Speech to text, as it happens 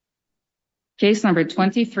Case number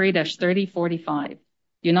 23-3045,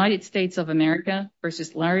 United States of America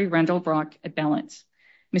versus Larry Randall Brock, appellant.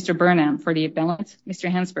 Mr. Burnham for the appellant, Mr.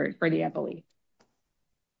 Hansberg for the appellee.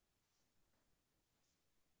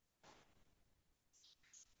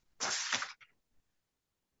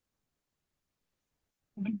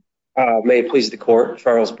 May it please the court,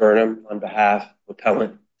 Charles Burnham on behalf of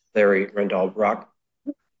appellant Larry Randall Brock.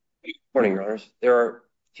 Good morning, Your Honors. There are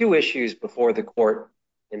two issues before the court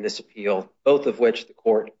in this appeal, both of which the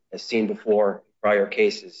court has seen before in prior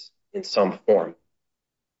cases in some form.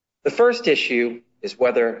 The first issue is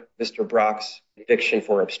whether Mr. Brock's conviction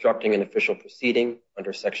for obstructing an official proceeding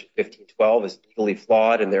under Section 1512 is legally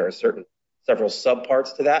flawed, and there are several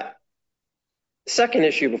subparts to that. The second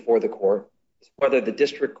issue before the court is whether the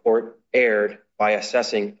district court erred by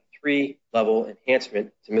assessing a 3-level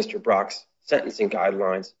enhancement to Mr. Brock's sentencing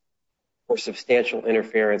guidelines for substantial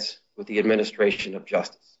interference with the administration of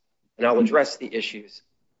justice. And I'll address the issues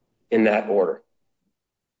in that order.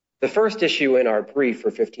 The first issue in our brief for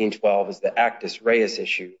 1512 is the Actus Reus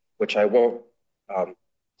issue, which I won't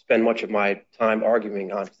spend much of my time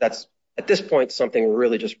arguing on. That's, at this point, something we're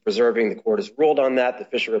really just preserving. The court has ruled on that. The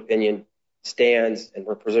Fisher opinion stands, and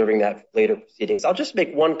we're preserving that for later proceedings. I'll just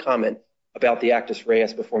make one comment about the Actus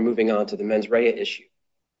Reus before moving on to the mens rea issue,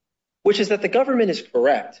 which is that the government is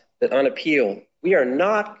correct that on appeal, we are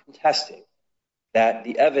not contesting that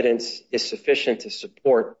the evidence is sufficient to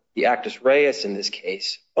support the Actus Reus in this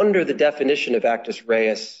case under the definition of Actus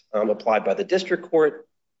Reus applied by the district court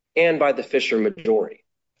and by the Fisher majority.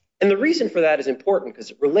 And the reason for that is important because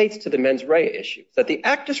it relates to the mens rea issue, that the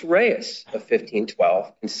Actus Reus of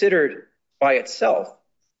 1512, considered by itself,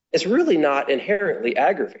 is really not inherently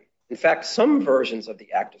aggravating. In fact, some versions of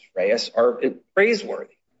the Actus Reus are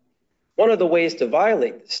praiseworthy. One of the ways to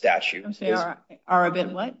violate the statute are a bit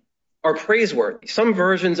what? Are praiseworthy. Some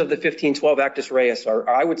versions of the 1512 Actus Reus are,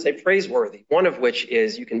 I would say, praiseworthy. One of which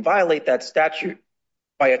is you can violate that statute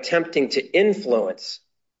by attempting to influence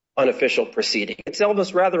unofficial proceeding. It's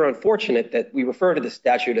almost rather unfortunate that we refer to the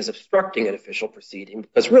statute as obstructing an official proceeding,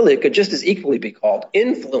 because really it could just as equally be called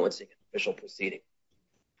influencing an official proceeding.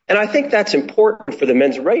 And I think that's important for the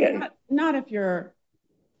mens rea. Not if you're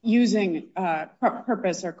using corrupt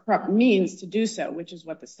purpose or corrupt means to do so, which is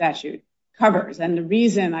what the statute covers. And the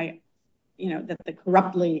reason that the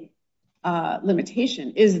corruptly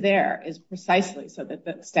limitation is there is precisely so that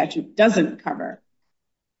the statute doesn't cover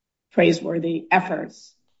praiseworthy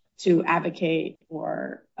efforts to advocate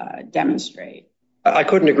or demonstrate. I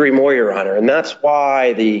couldn't agree more, Your Honor. And that's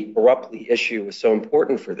why the corruptly issue is so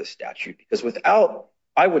important for this statute, because without,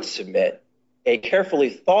 I would submit, a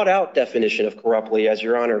carefully thought out definition of corruptly, as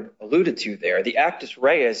Your Honor alluded to there, the Actus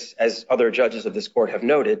Reus, as other judges of this court have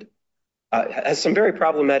noted, has some very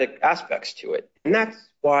problematic aspects to it. And that's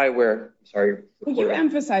why we're sorry. Would you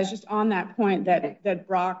emphasize just on that point that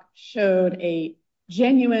Brock showed a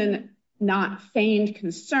genuine, not feigned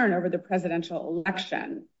concern over the presidential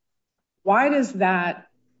election? Why does that,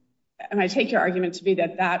 and I take your argument to be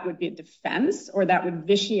that that would be a defense or that would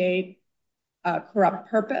vitiate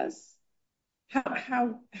corrupt purpose?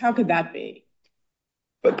 How could that be?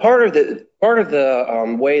 But part of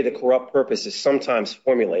the way the corrupt purpose is sometimes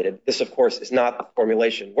formulated, this of course is not the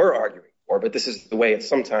formulation we're arguing for, but this is the way it's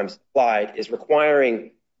sometimes applied, is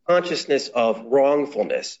requiring consciousness of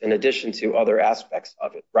wrongfulness in addition to other aspects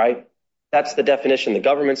of it, right? That's the definition the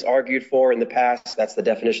government's argued for in the past. That's the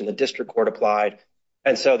definition the district court applied.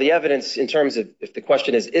 And so the evidence, in terms of, if the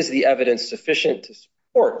question is the evidence sufficient to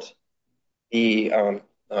support the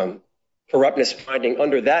corruptness finding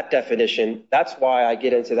under that definition, that's why I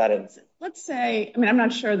get into that. Let's say, I'm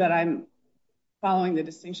not sure that I'm following the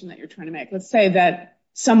distinction that you're trying to make. Let's say that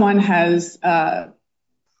someone has been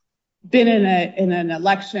in an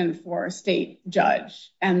election for a state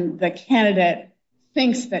judge and the candidate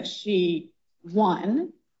thinks that she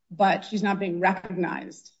won, but she's not being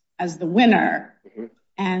recognized as the winner. Mm-hmm.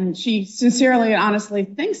 And she sincerely and honestly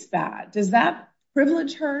thinks that. Does that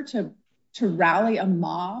privilege her to rally a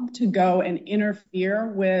mob to go and interfere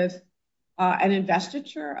with an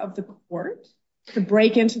investiture of the court, to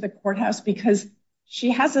break into the courthouse because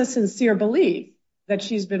she has a sincere belief that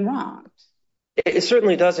she's been wronged? It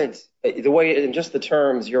certainly doesn't, the way, in just the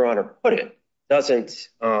terms Your Honor put it, doesn't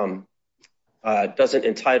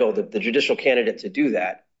entitle the judicial candidate to do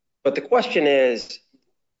that. But the question is,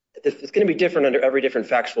 it's going to be different under every different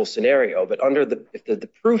factual scenario, but if the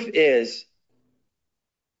proof is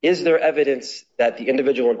there evidence that the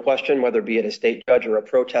individual in question, whether be it a state judge or a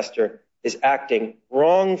protester, is acting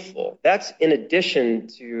wrongful? That's in addition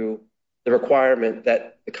to the requirement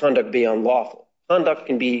that the conduct be unlawful. Conduct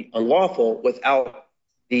can be unlawful without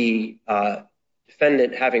the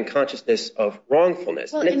defendant having consciousness of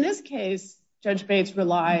wrongfulness. Well, in this case, Judge Bates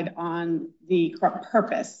relied on the corrupt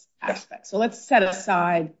purpose aspect. So let's set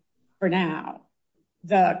aside for now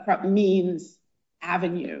the corrupt means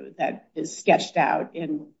avenue that is sketched out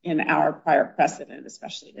in our prior precedent,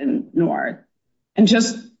 especially in North, and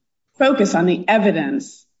just focus on the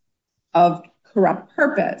evidence of corrupt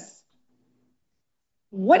purpose.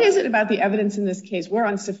 What is it about the evidence in this case? We're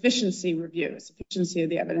on sufficiency review, sufficiency of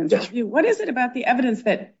the evidence review. What is it about the evidence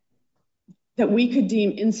that we could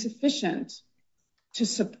deem insufficient to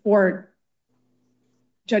support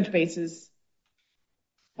Judge Bates's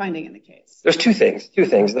finding in the case? There's two things.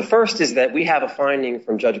 The first is that we have a finding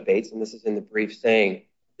from Judge Bates, and this is in the brief saying,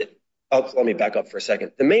 let me back up for a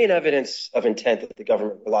second. The main evidence of intent that the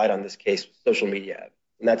government relied on this case was social media,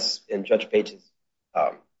 and that's in Judge Bates'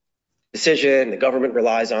 decision. The government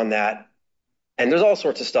relies on that, and there's all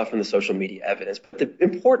sorts of stuff in the social media evidence. But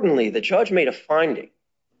importantly, the judge made a finding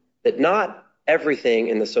that not everything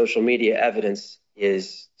in the social media evidence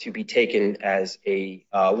is to be taken as a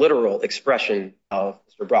literal expression of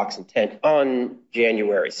Mr. Brock's intent on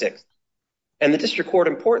January 6th. And the district court,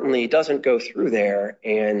 importantly, doesn't go through there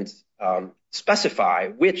and specify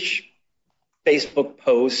which Facebook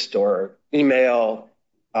post or email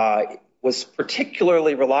was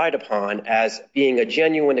particularly relied upon as being a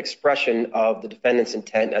genuine expression of the defendant's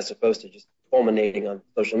intent as opposed to just culminating on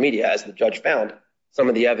social media. As the judge found, some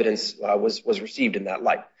of the evidence was received in that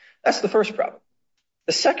light. That's the first problem.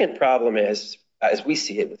 The second problem is, as we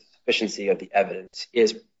see it with sufficiency of the evidence,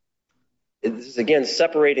 is again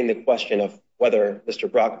separating the question of whether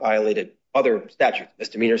Mr. Brock violated other statutes,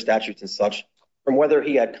 misdemeanor statutes and such, from whether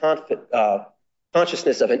he had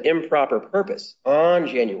consciousness of an improper purpose on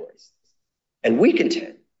January 6th. And we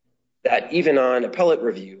contend that even on appellate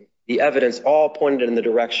review, the evidence all pointed in the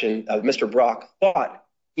direction of Mr. Brock thought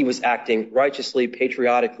he was acting righteously,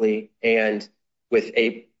 patriotically, and with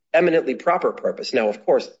a eminently proper purpose. Now, of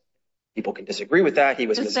course, people can disagree with that.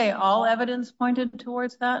 Did you say all evidence pointed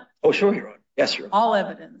towards that? Oh, sure, Your Honor. Yes, Your Honor. All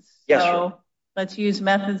evidence. Yes, Your Honor. So let's use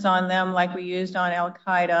methods on them like we used on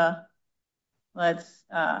Al-Qaeda.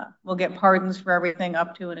 We'll get pardons for everything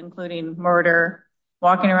up to and including murder,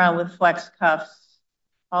 walking around with flex cuffs.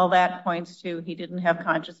 All that points to he didn't have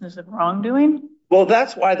consciousness of wrongdoing. Well,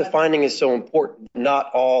 that's why the finding is so important.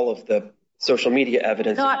 Not all of the social media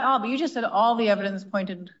evidence. Not all, but you just said all the evidence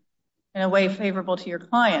pointed in a way favorable to your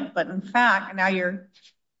client. But in fact, now I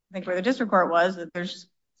think where the district court was, that there's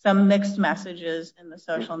some mixed messages in the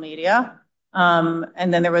social media.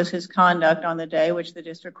 And then there was his conduct on the day, which the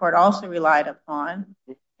district court also relied upon.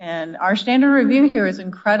 And our standard review here is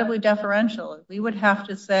incredibly deferential. We would have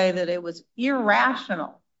to say that it was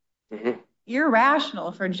irrational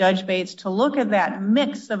for Judge Bates to look at that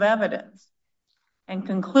mix of evidence and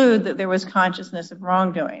conclude that there was consciousness of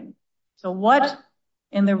wrongdoing. So what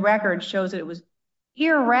in the record shows that it was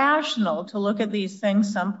irrational to look at these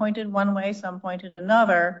things, some pointed one way, some pointed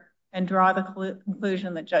another, and draw the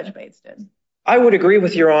conclusion that Judge Bates did? I would agree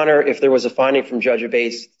with Your Honor if there was a finding from Judge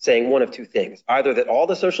Bates saying one of two things. Either that all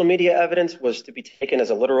the social media evidence was to be taken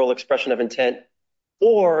as a literal expression of intent,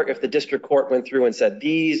 or if the district court went through and said,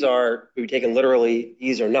 these are to be taken literally,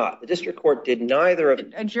 these are not. The district court did neither of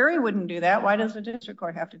them. A jury wouldn't do that. Why does the district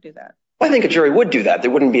court have to do that? Well, I think a jury would do that. They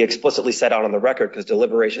wouldn't be explicitly set out on the record because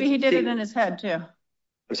deliberations. Maybe he did it in his head, too.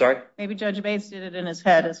 I'm sorry? Maybe Judge Bates did it in his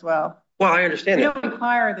head as well. Well, I understand that. We don't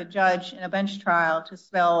require the judge in a bench trial to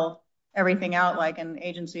spell everything out like an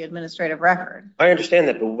agency administrative record. I understand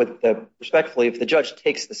that, but respectfully, if the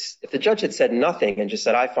judge had said nothing and just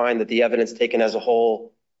said, I find that the evidence taken as a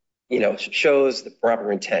whole, shows the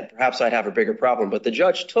proper intent, perhaps I'd have a bigger problem. But the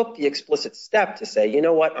judge took the explicit step to say, you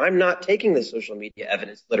know what, I'm not taking the social media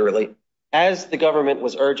evidence literally, as the government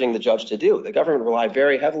was urging the judge to do. The government relied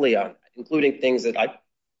very heavily on, including things that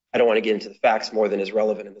I don't want to get into the facts more than is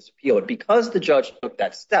relevant in this appeal. But because the judge took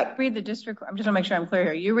that step. I'm just going to make sure I'm clear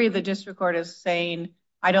here. You read the district court as saying,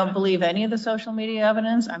 I don't believe any of the social media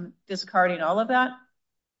evidence. I'm discarding all of that.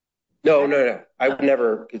 No. I would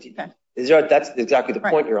never. Okay. That's exactly the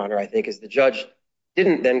point, Your Honor, I think, is the judge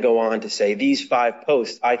didn't then go on to say these 5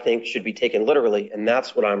 posts, I think, should be taken literally. And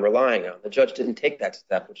that's what I'm relying on. The judge didn't take that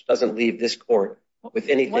step, which doesn't leave this court with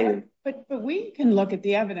anything. But we can look at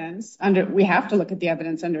the evidence we have to look at the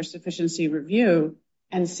evidence under sufficiency review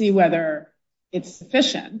and see whether it's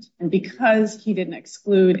sufficient. And because he didn't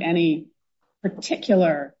exclude any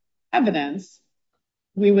particular evidence,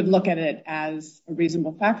 we would look at it as a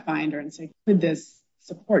reasonable fact finder and say, could this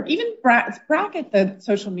support, even bracket the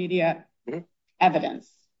social media evidence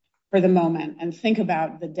for the moment and think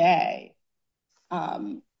about the day.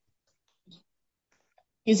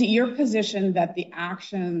 is it your position that the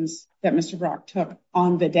actions that Mr. Brock took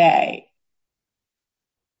on the day,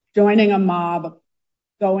 joining a mob,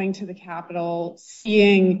 going to the Capitol,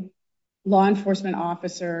 seeing law enforcement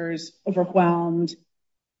officers overwhelmed,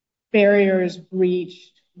 barriers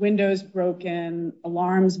breached, windows broken,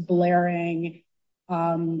 alarms blaring,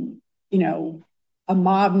 a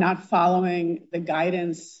mob not following the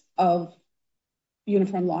guidance of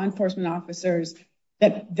uniformed law enforcement officers,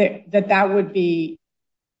 that would be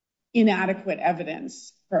inadequate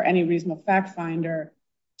evidence for any reasonable fact finder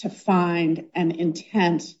to find an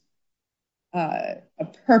intent, a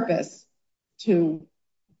purpose to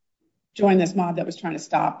join this mob that was trying to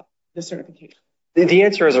stop the certification? The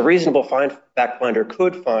answer is a reasonable fact finder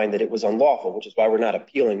could find that it was unlawful, which is why we're not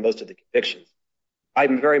appealing most of the convictions. I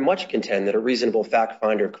very much contend that a reasonable fact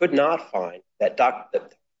finder could not find that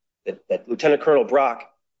Lieutenant Colonel Brock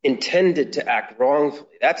intended to act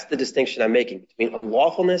wrongfully. That's the distinction I'm making between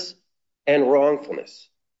unlawfulness and wrongfulness.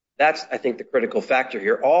 That's, I think, the critical factor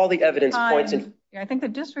here. All the evidence points in. I think the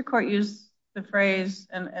district court used the phrase,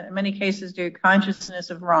 and in many cases, do consciousness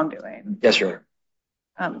of wrongdoing. Yes, Your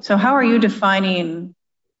Honor. So how are you defining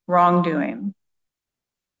wrongdoing?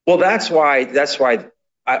 Well, that's why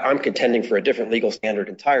I'm contending for a different legal standard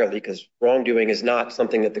entirely, because wrongdoing is not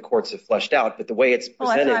something that the courts have fleshed out, but the way it's presented.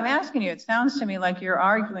 Well, that's what I'm asking you. It sounds to me like you're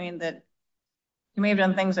arguing that he may have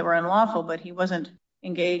done things that were unlawful, but he wasn't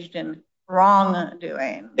engaged in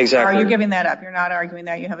wrongdoing. Exactly. Are you giving that up? You're not arguing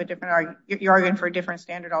that. You have a different argument. You're arguing for a different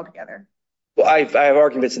standard altogether. Well, I have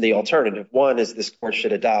arguments in the alternative. One is this court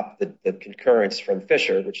should adopt the concurrence from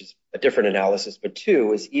Fisher, which is a different analysis. But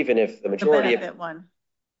two is even if the majority the benefit one.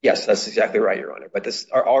 Yes, that's exactly right, Your Honor. But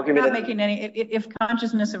our argument. You're not making any. If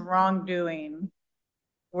consciousness of wrongdoing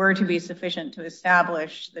were to be sufficient to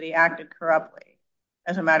establish that he acted corruptly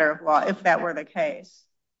as a matter of law, if that were the case,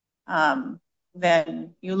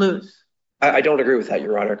 then you lose. I don't agree with that,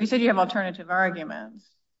 Your Honor. You said you have alternative arguments.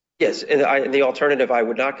 Yes, and the alternative, I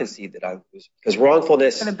would not concede that I was, because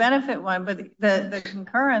wrongfulness. For the benefit one, but the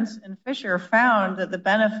concurrence in Fisher found that the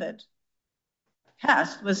benefit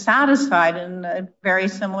test was satisfied in a very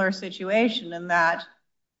similar situation, in that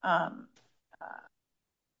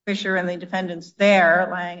Fisher and the defendants there,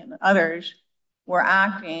 Lang and others, were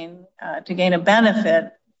acting to gain a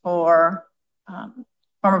benefit for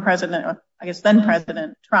former President, I guess then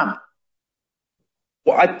President Trump.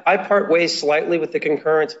 Well, I part ways slightly with the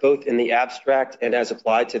concurrence, both in the abstract and as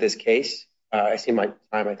applied to this case. I see my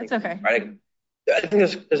time, I think. That's okay. I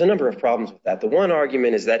think there's a number of problems with that. The one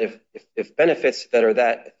argument is that if benefits that are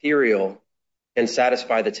that ethereal can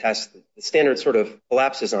satisfy the test, the standard sort of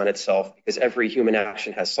collapses on itself because every human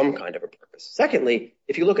action has some kind of a purpose. Secondly,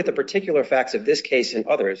 if you look at the particular facts of this case and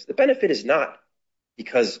others, the benefit is not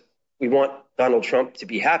because we want Donald Trump to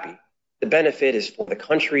be happy. The benefit is for the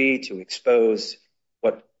country to expose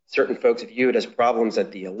what certain folks viewed as problems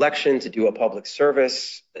at the election, to do a public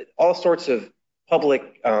service, all sorts of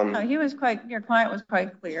public. Your client was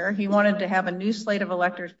quite clear. He wanted to have a new slate of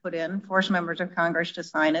electors put in, force members of Congress to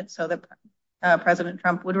sign it so that President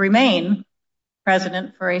Trump would remain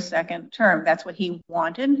president for a second term. That's what he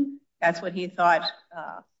wanted. That's what he thought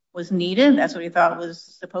was needed. That's what he thought was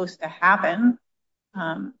supposed to happen.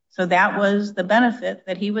 So that was the benefit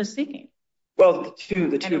that he was seeking. Well, the two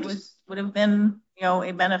and it would have been,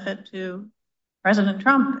 a benefit to President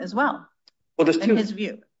Trump as well. Well, there's in his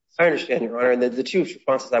view. I understand, Your Honor. And the two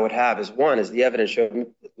responses I would have is one is the evidence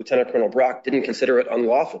showed Lieutenant Colonel Brock didn't consider it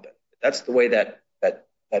unlawful benefit. That's the way that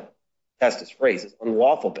test is phrased, is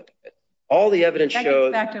unlawful benefit. All the evidence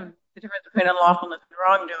shows. That gets back to the difference between unlawfulness and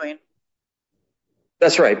wrongdoing.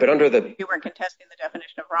 That's right, but under the. You weren't contesting the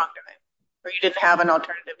definition of wrongdoing, or you didn't have an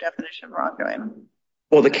alternative definition of wrongdoing.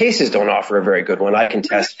 Well, the cases don't offer a very good one. I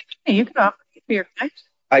contest. You can offer it for your client.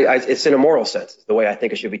 It's in a moral sense, the way I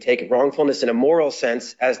think it should be taken. Wrongfulness in a moral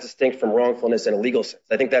sense as distinct from wrongfulness in a legal sense.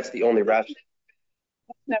 I think that's the only rationale.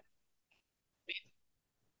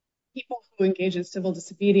 People who engage in civil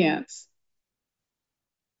disobedience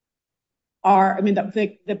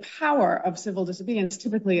the power of civil disobedience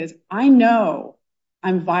typically is, I know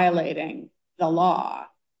I'm violating the law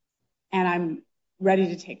and I'm ready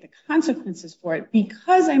to take the consequences for it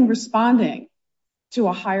because I'm responding to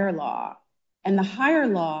a higher law. And the higher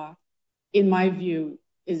law, in my view,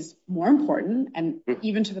 is more important, and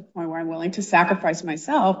even to the point where I'm willing to sacrifice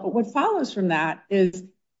myself. But what follows from that is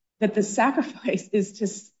that the sacrifice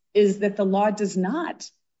is that the law does not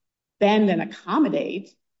bend and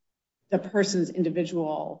accommodate the person's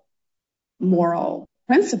individual moral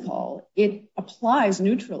principle. It applies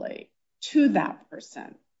neutrally to that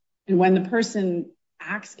person. And when the person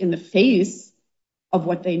acts in the face of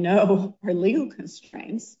what they know are legal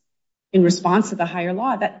constraints in response to the higher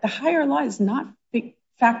law, that the higher law is not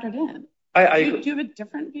factored in. Do you have a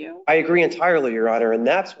different view? I agree entirely, Your Honor, and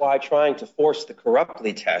that's why trying to force the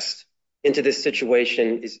corruptly test into this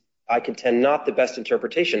situation is, I contend, not the best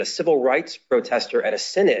interpretation. A civil rights protester at a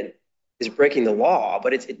synod is breaking the law,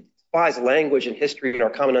 but it defies language and history and our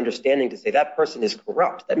common understanding to say that person is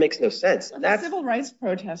corrupt. That makes no sense. The civil rights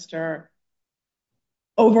protester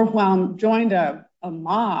joined a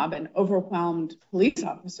mob and overwhelmed police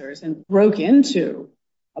officers and broke into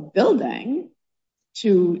a building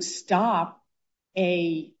to stop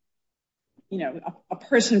a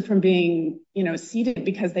person from being, seated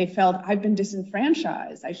because they felt, I've been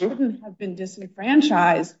disenfranchised. I shouldn't have been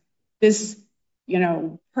disenfranchised. This,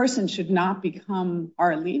 person should not become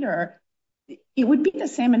our leader. It would be the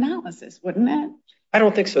same analysis, wouldn't it? I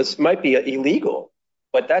don't think so. This might be illegal,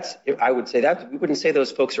 but I would say that we wouldn't say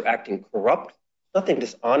those folks are acting corrupt. Nothing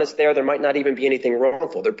dishonest there. There might not even be anything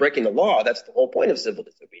wrongful. They're breaking the law. That's the whole point of civil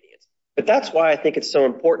disobedience. But that's why I think it's so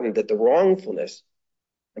important that the wrongfulness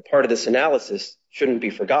and part of this analysis shouldn't be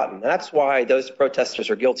forgotten. That's why those protesters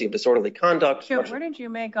are guilty of disorderly conduct. Sure. Where did you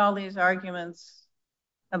make all these arguments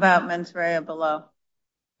about mens rea below?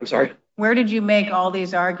 I'm sorry? Where did you make all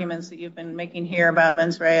these arguments that you've been making here about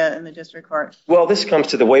mens rea in the district court? Well, this comes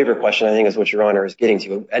to the waiver question, I think, is what Your Honor is getting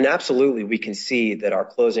to. And absolutely, we can see that our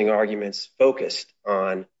closing arguments focused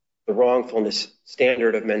on the wrongfulness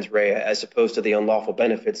standard of mens rea as opposed to the unlawful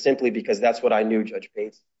benefits, simply because that's what I knew Judge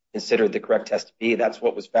Bates considered the correct test to be. That's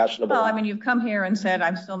what was fashionable. Well, I mean, you've come here and said,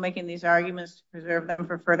 I'm still making these arguments to preserve them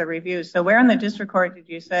for further review. So where in the district court did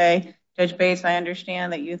you say, Judge Bates, I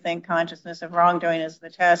understand that you think consciousness of wrongdoing is the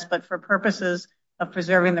test, but for purposes of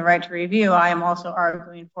preserving the right to review, I am also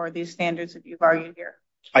arguing for these standards that you've argued here?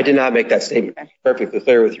 I did not make that statement perfectly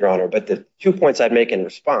clear with Your Honor, but the 2 points I'd make in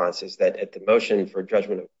response is that at the motion for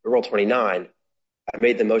judgment of Rule 29, I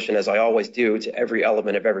made the motion, as I always do, to every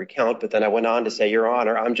element of every count, but then I went on to say, Your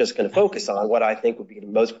Honor, I'm just going to focus on what I think would be the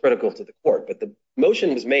most critical to the court. But the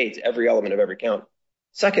motion was made to every element of every count.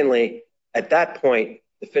 Secondly, at that point,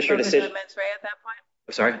 the Fisher decision— Did you focus on mens rea at that point?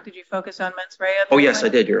 I'm sorry? Did you focus on mens rea at that point? Yes, I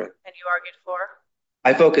did, Your Honor. And you argued for?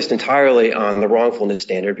 I focused entirely on the wrongfulness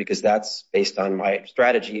standard because that's based on my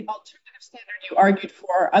strategy. The alternative standard you argued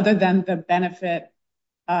for, other than the benefit,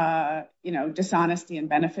 dishonesty and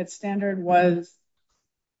benefit standard, was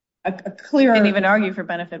a clear— You didn't even argue for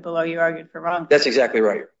benefit below, you argued for wrong. That's exactly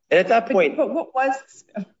right. And at that point— But what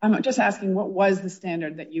was—I'm just asking, what was the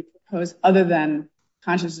standard that you proposed other than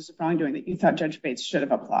consciousness of wrongdoing that you thought Judge Bates should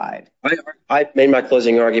have applied? I made my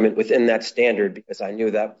closing argument within that standard because I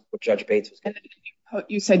knew that what Judge Bates was going to do.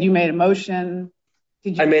 You said you made a motion.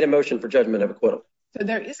 I made a motion for judgment of acquittal. So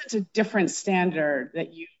there isn't a different standard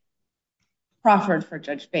that you proffered for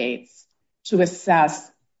Judge Bates to assess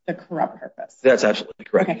the corrupt purpose? That's absolutely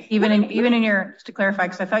correct. Okay. Even in your— just to clarify,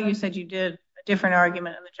 because I thought you said you did a different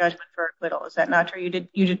argument in the judgment for acquittal. Is that not true? You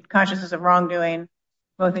did consciousness of wrongdoing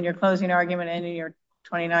both in your closing argument and in your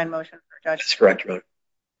 29 motion for judgment. That's correct, Your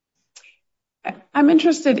Honor. I'm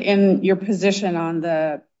interested in your position on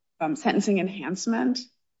the sentencing enhancement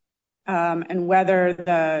and whether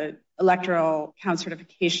the electoral count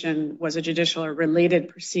certification was a judicial or related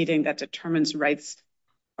proceeding that determines rights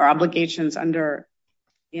or obligations under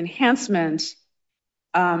the enhancement.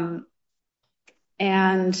 And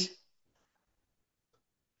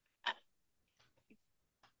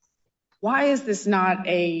why is this not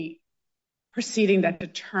a proceeding that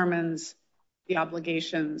determines the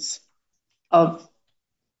obligations of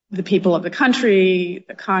the people of the country,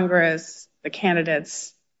 the Congress, the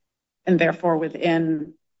candidates, and therefore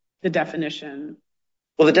within the definition?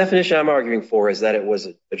 Well, the definition I'm arguing for is that it was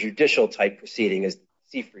a judicial type proceeding, as the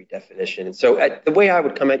C-free definition. And so the way I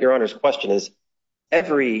would come at Your Honor's question is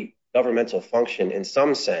every governmental function in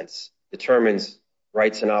some sense determines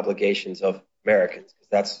rights and obligations of Americans, because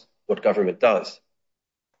that's what government does.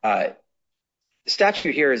 The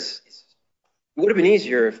statute here it would have been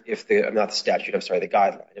easier if the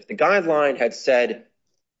guideline. If the guideline had said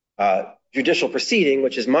judicial proceeding,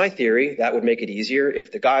 which is my theory, that would make it easier.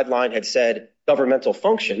 If the guideline had said governmental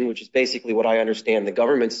function, which is basically what I understand the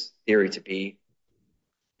government's theory to be,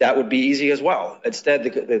 that would be easy as well. Instead,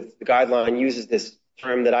 the guideline uses this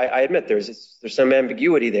term that I admit there's some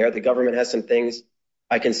ambiguity there. The government has some things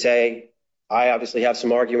I can say. I obviously have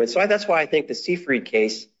some arguments. So that's why I think the C-free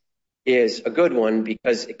case is a good one,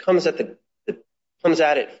 because it comes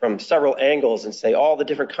at it from several angles and say all the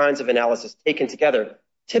different kinds of analysis taken together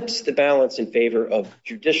tips the balance in favor of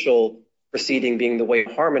judicial proceeding being the way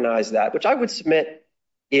to harmonize that, which I would submit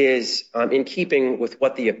is in keeping with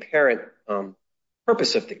what the apparent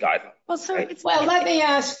purpose of the guideline. Well, let me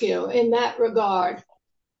ask you in that regard.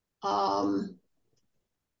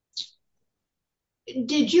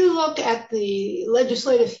 Did you look at the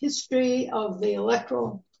legislative history of the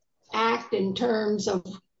Electoral Act in terms of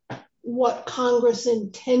what Congress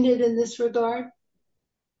intended in this regard?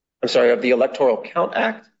 I'm sorry, of the Electoral Count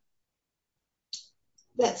Act?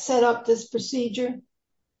 That set up this procedure?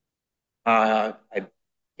 I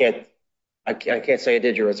can't say I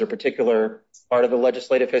did. Is there a particular part of the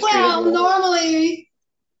legislative history? Well, normally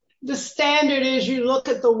the standard is you look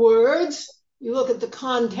at the words, you look at the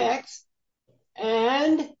context,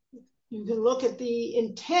 and you can look at the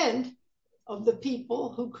intent of the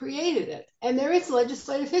people who created it. And there is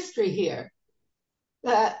legislative history here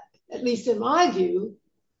that, at least in my view,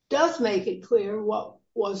 does make it clear what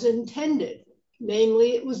was intended.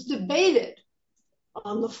 Namely, it was debated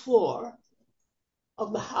on the floor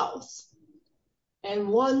of the House, and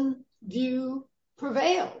one view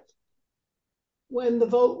prevailed when the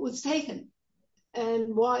vote was taken.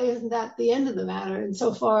 And why isn't that the end of the matter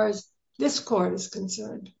insofar as this court is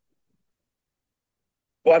concerned?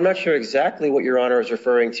 Well, I'm not sure exactly what Your Honor is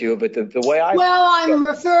referring to, but the way I... Well, I'm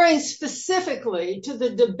referring specifically to the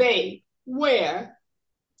debate where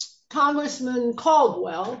Congressman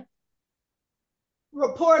Caldwell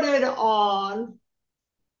reported on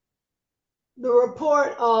the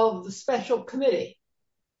report of the special committee,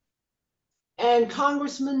 and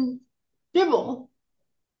Congressman Dibble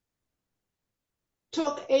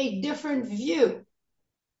took a different view,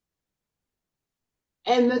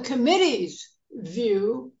 and the committee's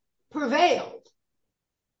view prevailed.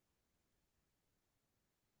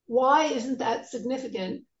 Why isn't that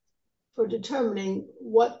significant for determining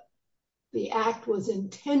what the act was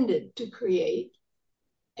intended to create,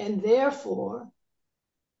 and therefore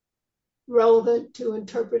relevant to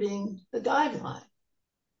interpreting the guideline?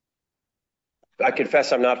 I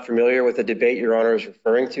confess I'm not familiar with the debate Your Honor is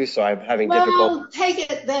referring to, so I'm having difficulty. Well, take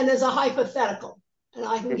it then as a hypothetical, and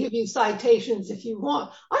I can give you citations if you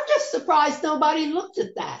want. I'm just surprised nobody looked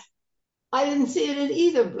at that. I didn't see it in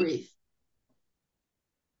either brief.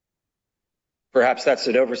 Perhaps that's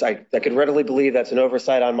an oversight. I could readily believe that's an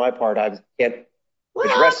oversight on my part. I can't Well,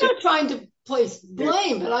 address I'm not trying to place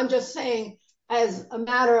blame, but I'm just saying as a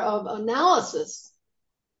matter of analysis,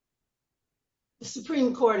 the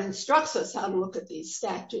Supreme Court instructs us how to look at these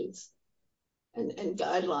statutes and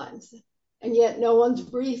guidelines, and yet no one's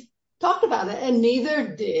brief talked about it, and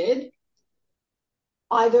neither did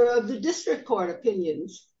either of the district court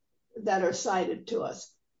opinions that are cited to us.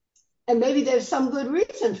 And maybe there's some good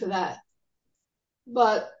reason for that,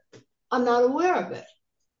 but I'm not aware of it.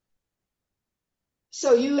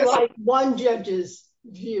 So you like one judge's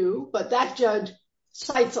view, but that judge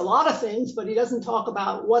cites a lot of things, but he doesn't talk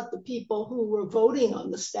about what the people who were voting on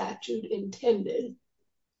the statute intended.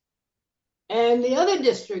 And the other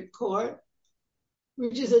district court,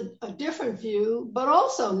 which is a different view, but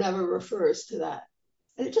also never refers to that.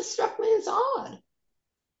 And it just struck me as odd.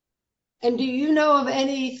 And do you know of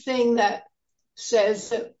anything that says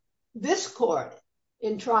that this court,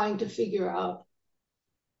 in trying to figure out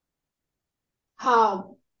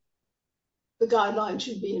how the guideline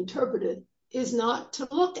should be interpreted, is not to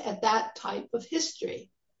look at that type of history?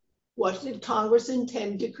 What did Congress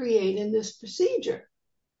intend to create in this procedure?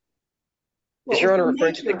 Is Your Honor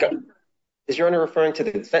referring to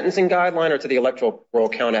the sentencing guideline or to the Electoral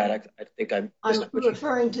Count Act? I'm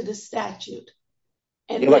referring to the statute.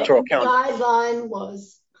 And the Electoral Count guideline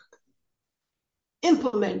was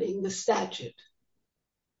implementing the statute.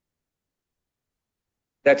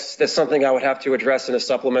 That's something I would have to address in a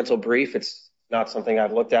supplemental brief. It's not something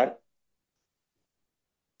I've looked at.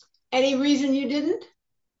 Any reason you didn't?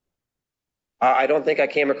 I don't think I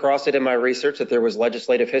came across it in my research that there was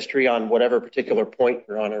legislative history on whatever particular point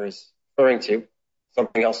Your Honor is referring to.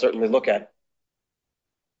 Something I'll certainly look at.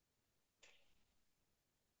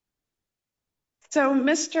 So,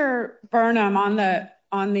 Mr. Burnham,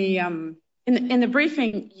 in the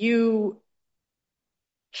briefing, you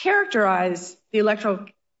characterize the electoral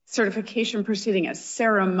certification proceeding as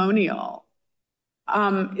ceremonial.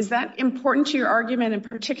 Is that important to your argument? In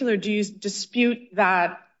particular, do you dispute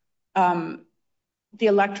that the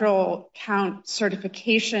electoral count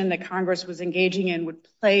certification that Congress was engaging in would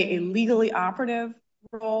play a legally operative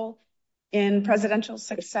role in presidential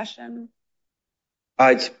succession?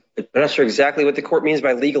 I'm not sure exactly what the court means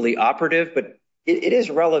by legally operative, but it is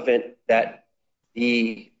relevant that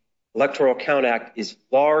the Electoral Count Act is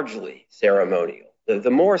largely ceremonial. The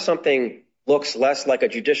more something looks less like a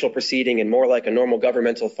judicial proceeding and more like a normal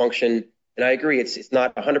governmental function, and I agree it's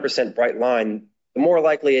not 100% bright line, the more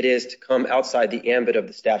likely it is to come outside the ambit of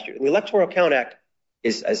the statute. The Electoral Count Act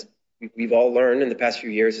is, as we've all learned in the past few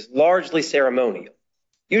years, is largely ceremonial.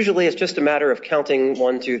 Usually it's just a matter of counting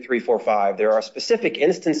 1, 2, 3, 4, 5. There are specific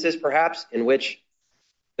instances, perhaps, in which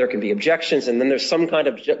there can be objections, and then there's some kind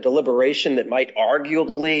of deliberation that might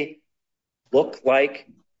arguably look like,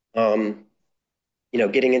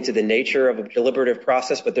 getting into the nature of a deliberative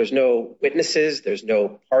process, but there's no witnesses, there's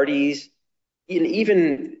no parties.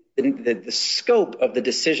 Even the scope of the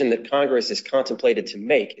decision that Congress is contemplated to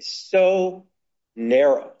make is so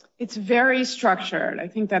narrow. It's very structured. I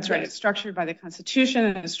think that's right. It's structured by the Constitution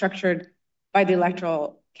and it's structured by the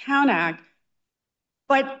Electoral Count Act.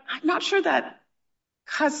 But I'm not sure that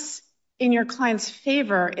cuts in your client's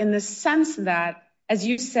favor in the sense that, as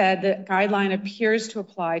you said, the guideline appears to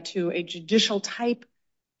apply to a judicial type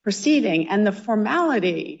proceeding, and the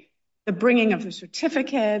formality, the bringing of the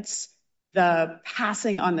certificates, the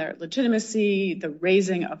passing on their legitimacy, the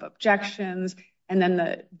raising of objections, and then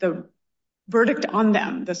the verdict on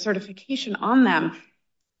them, the certification on them,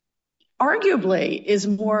 arguably is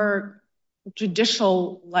more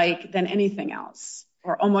judicial-like than anything else,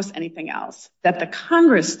 or almost anything else that the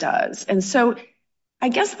Congress does. And so I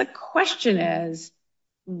guess the question is,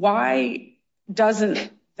 why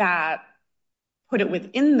doesn't that put it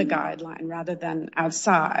within the guideline rather than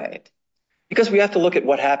outside? Because we have to look at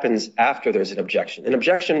what happens after there's an objection. An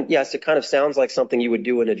objection, yes, it kind of sounds like something you would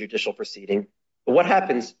do in a judicial proceeding, but what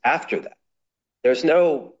happens after that? There's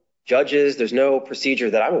no judges, there's no procedure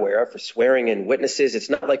that I'm aware of for swearing in witnesses. It's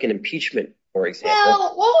not like an impeachment, for example.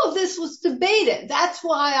 Well, all of this was debated. That's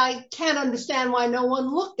why I can't understand why no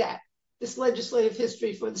one looked at this legislative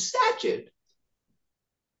history for the statute.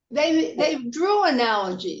 They drew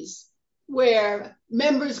analogies where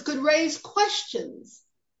members could raise questions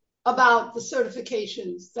about the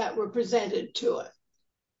certifications that were presented to it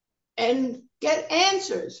and get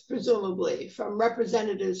answers, presumably, from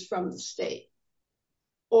representatives from the state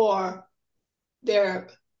or their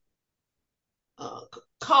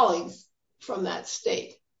colleagues from that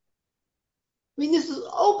state. I mean, this is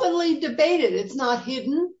openly debated. It's not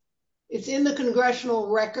hidden. It's in the congressional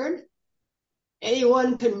record.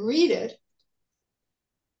 Anyone can read it.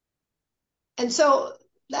 And so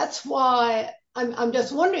that's why I'm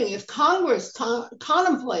just wondering if Congress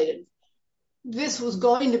contemplated this was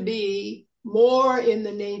going to be more in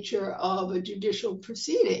the nature of a judicial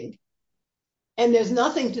proceeding. And there's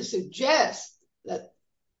nothing to suggest that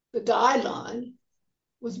the guideline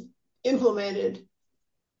was implemented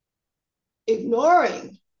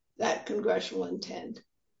ignoring that congressional intent.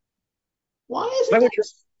 Why isn't that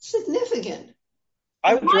significant?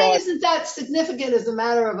 Why isn't that significant as a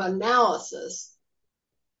matter of analysis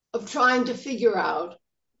of trying to figure out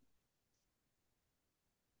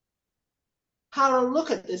how to look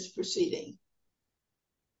at this proceeding?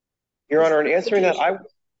 Your Honor, in answering that,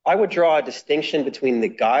 I would draw a distinction between the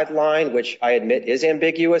guideline, which I admit is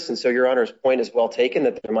ambiguous, and so Your Honor's point is well taken,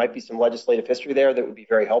 that there might be some legislative history there that would be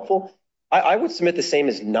very helpful. I would submit the same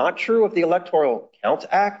is not true of the Electoral Count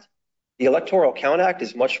Act. The Electoral Count Act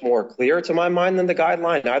is much more clear to my mind than the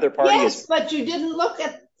guideline. Neither party is. Yes, but you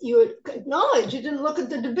acknowledge you didn't look at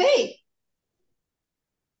the debate.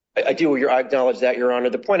 I acknowledge that, Your Honor.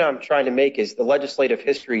 The point I'm trying to make is the legislative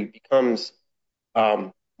history becomes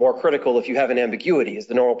more critical if you have an ambiguity, is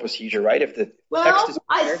the normal procedure, right?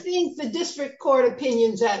 I think the district court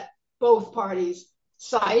opinions that both parties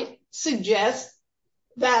cite suggest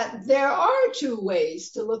that there are two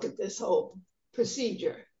ways to look at this whole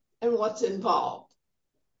procedure and what's involved.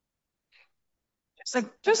 So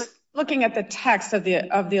just looking at the text of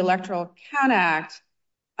the Electoral Count Act,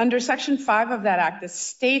 under Section 5 of that act, the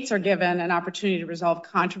states are given an opportunity to resolve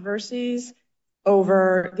controversies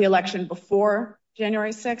over the election before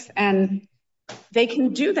January 6th, and they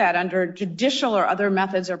can do that under judicial or other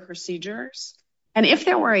methods or procedures. And if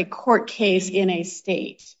there were a court case in a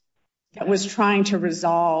state that was trying to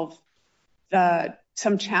resolve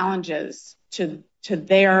some challenges to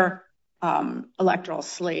their electoral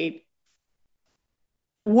slate,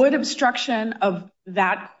 would obstruction of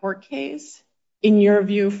that court case, in your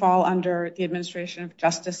view, fall under the administration of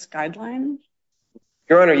justice guideline?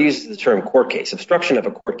 Your Honor uses the term court case. Obstruction of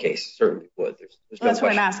a court case certainly would. That's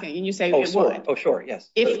what I'm asking, and you say it would. Oh, sure, yes.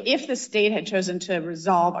 If the state had chosen to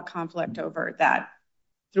resolve a conflict over that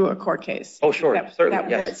through a court case. Oh, sure,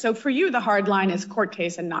 certainly, yes. So for you, the hard line is court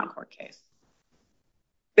case and not court case.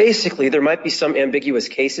 Basically, there might be some ambiguous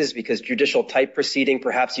cases because judicial type proceeding,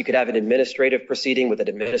 perhaps you could have an administrative proceeding with an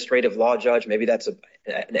administrative law judge. Maybe that's an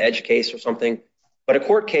edge case or something. But a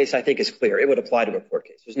court case, I think, is clear. It would apply to a court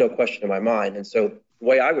case. There's no question in my mind. And so the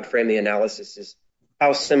way I would frame the analysis is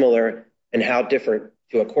how similar and how different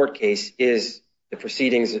to a court case is the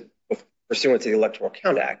proceedings pursuant to the Electoral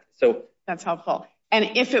Count Act. So that's helpful.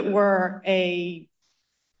 And if it were a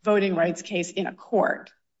voting rights case in a court,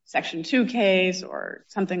 Section 2 case or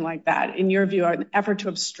something like that, in your view, an effort to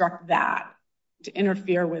obstruct that, to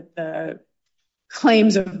interfere with the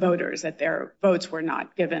claims of voters that their votes were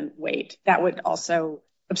not given weight, that would also,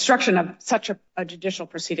 obstruction of such a judicial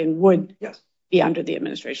proceeding would be under the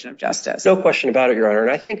administration of justice. No question about it, Your Honor.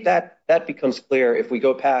 And I think that becomes clear if we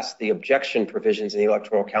go past the objection provisions in the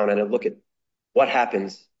Electoral Count and look at what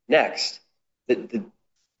happens next. The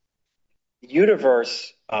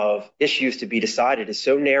universe of issues to be decided is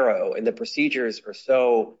so narrow and the procedures are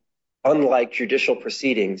so unlike judicial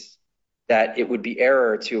proceedings that it would be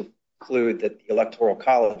error to conclude that the Electoral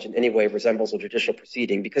College in any way resembles a judicial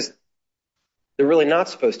proceeding, because they're really not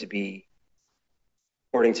supposed to be,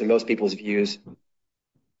 according to most people's views,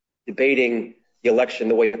 debating the election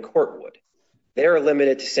the way a court would. They're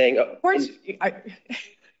limited to saying...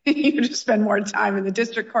 You just spend more time in the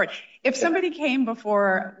district court. If somebody came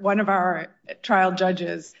before one of our trial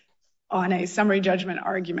judges on a summary judgment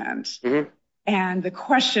argument, and the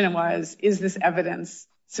question was, is this evidence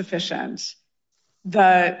sufficient?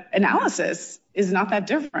 The analysis is not that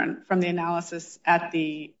different from the analysis at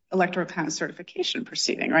the Electoral Count certification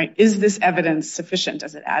proceeding, right? Is this evidence sufficient?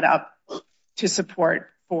 Does it add up to support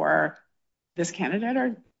for this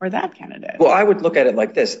candidate or that candidate? Well, I would look at it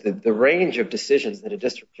like this. The range of decisions that a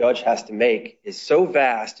district judge has to make is so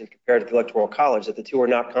vast and compared to the Electoral College that the two are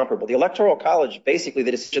not comparable. The Electoral College, basically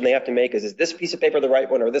the decision they have to make is this piece of paper the right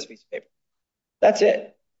one or this piece of paper? That's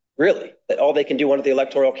it, really. That all they can do under the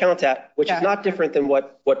Electoral Count Act, which is not different than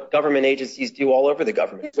what government agencies do all over the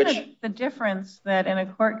government. Isn't the difference that in a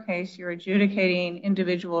court case you're adjudicating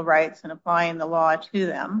individual rights and applying the law to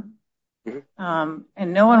them,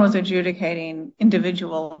 and no one was adjudicating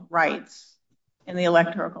individual rights in the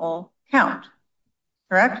Electoral Count,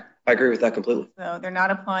 correct? I agree with that completely. So they're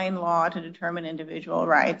not applying law to determine individual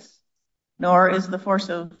rights, nor is the force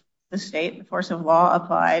of the state, the force of law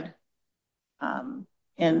applied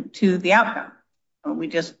to the outcome.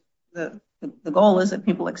 The goal is that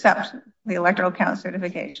people accept the Electoral Count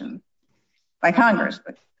certification by Congress,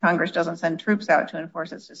 but Congress doesn't send troops out to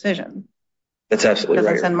enforce its decision. That's absolutely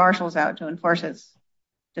right. Doesn't send marshals out to enforce its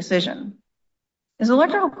decision. Is the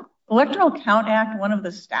Electoral Count Act one of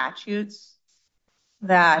the statutes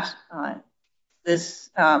that this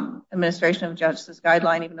administration of justice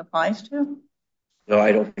guideline even applies to? No,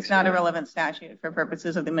 I don't think it's not a relevant statute for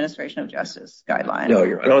purposes of the administration of justice guideline. No,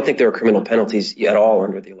 I don't think there are criminal penalties at all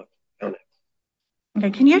under the Electoral Count Act.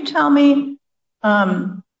 Okay, can you tell me,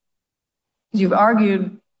 you've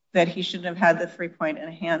argued that he shouldn't have had the 3-point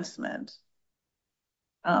enhancement.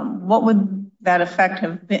 What would that effect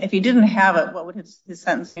have been? If he didn't have it, what would his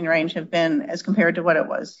sentencing range have been as compared to what it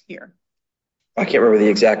was here? I can't remember the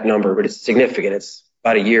exact number, but it's significant. It's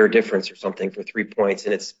about a year difference or something for 3 points.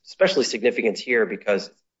 And it's especially significant here because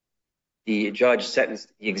the judge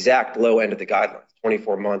sentenced the exact low end of the guidelines.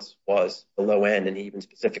 24 months was the low end. And he even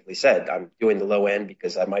specifically said, I'm doing the low end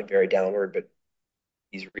because I might vary downward, but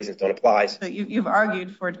these reasons don't apply. So you've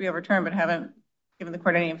argued for it to be overturned, but haven't given the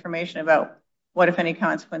court any information about what, if any,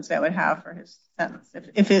 consequence that would have for his sentence.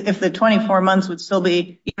 If the 24 months would still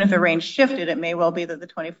be, even if the range shifted, it may well be that the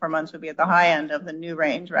 24 months would be at the high end of the new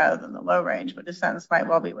range rather than the low range, but his sentence might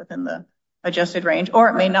well be within the adjusted range, or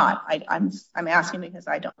it may not. I'm asking because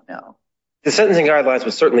I don't know. The sentencing guidelines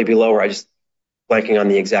would certainly be lower. I just blanking on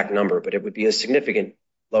the exact number, but it would be a significant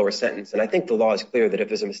lower sentence. And I think the law is clear that if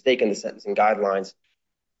there's a mistake in the sentencing guidelines,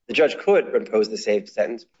 the judge could impose the same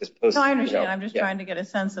sentence. No, I understand. I'm just trying to get a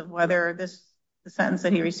sense of whether the sentence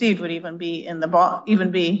that he received would even be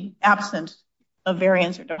absent of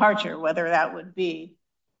variance or departure, whether that would be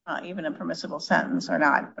even a permissible sentence or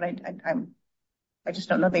not. But I just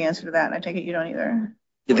don't know the answer to that. And I take it you don't either.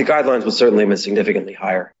 Yeah, the guidelines would certainly have been significantly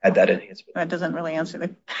higher had that enhancement. That doesn't really answer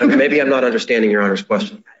the Okay, maybe I'm not understanding Your Honor's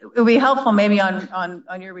question. It would be helpful maybe on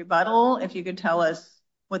your rebuttal if you could tell us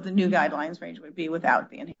what the new guidelines range would be without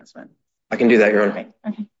the enhancement. I can do that, Your Honor.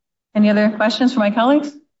 Okay. Any other questions for my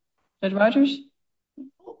colleagues? Judge Rogers?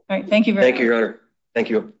 All right, thank you very much. Thank you, Your Honor. Thank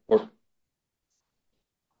you.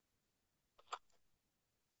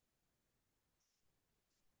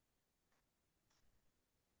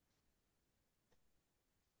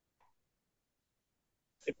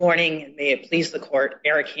 Good morning, and may it please the court,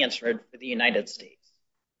 Eric Hansford for the United States.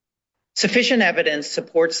 Sufficient evidence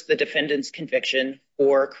supports the defendant's conviction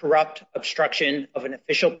for corrupt obstruction of an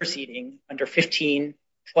official proceeding under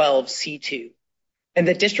 1512C2. And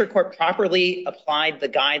the district court properly applied the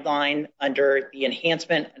guideline under the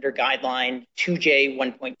enhancement under guideline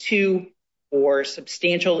 2J1.2 for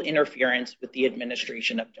substantial interference with the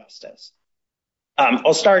administration of justice.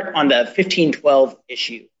 I'll start on the 1512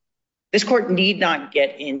 issue. This court need not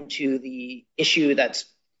get into the issue that's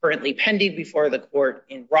currently pending before the court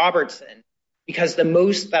in Robertson, because the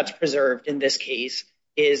most that's preserved in this case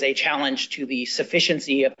is a challenge to the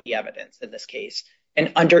sufficiency of the evidence in this case.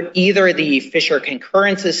 And under either the Fisher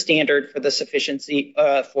concurrences standard for the sufficiency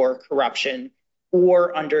for corruption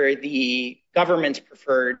or under the government's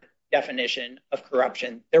preferred definition of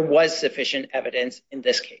corruption, there was sufficient evidence in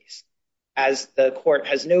this case. As the court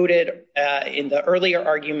has noted in the earlier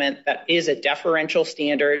argument, that is a deferential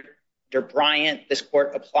standard. Under Bryant, this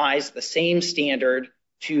court applies the same standard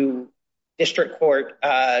to district court,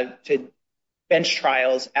 to bench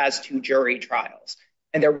trials as to jury trials.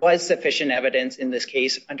 And there was sufficient evidence in this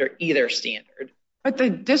case under either standard. But the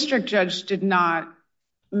district judge did not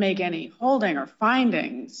make any holding or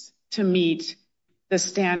findings to meet the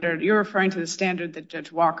standard. You're referring to the standard that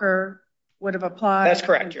Judge Walker would have applied? That's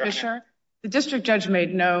correct, Your Honor. The district judge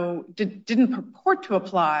didn't purport to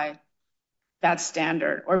apply that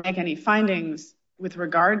standard or make any findings with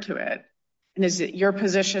regard to it. And is it your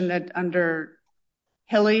position that under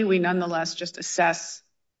Hilly, we nonetheless just assess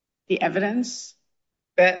the evidence?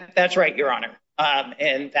 That's right, Your Honor.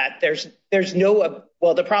 And that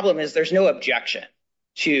the problem is there's no objection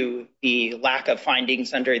to the lack of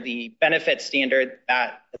findings under the benefit standard.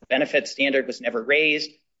 That the benefit standard was never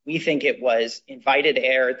raised. We think it was invited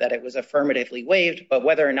error, that it was affirmatively waived, but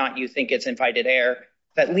whether or not you think it's invited error,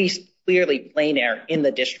 at least clearly plain error in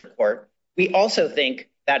the district court. We also think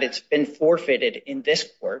that it's been forfeited in this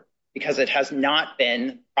court because it has not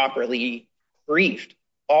been properly briefed.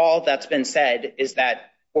 All that's been said is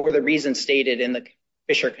that for the reasons stated in the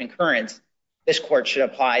Fisher concurrence, this court should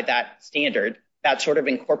apply that standard. That sort of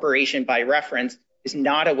incorporation by reference is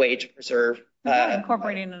not a way to preserve. He's not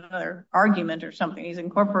incorporating another argument or something. He's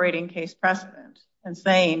incorporating case precedent and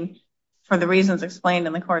saying, for the reasons explained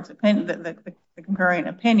in the court's opinion, the concurring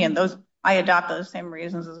opinion, I adopt those same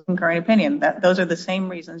reasons as the concurring opinion. Those are the same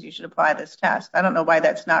reasons you should apply this test. I don't know why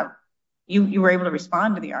that's not. You were able to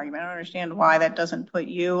respond to the argument. I don't understand why that doesn't put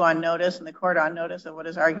you on notice and the court on notice of what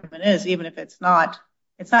his argument is, even if it's not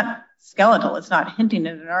skeletal. It's not hinting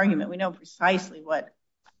at an argument. We know precisely what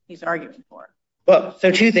he's arguing for. Well,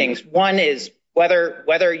 so two things. One is whether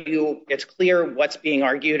it's clear what's being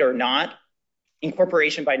argued or not.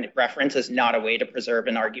 Incorporation by reference is not a way to preserve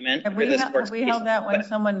an argument. Have we held that when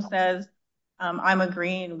someone says, I'm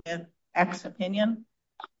agreeing with X opinion?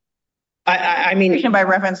 I mean, by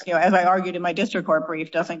reference, as I argued in my district court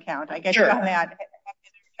brief, doesn't count. I get you on that.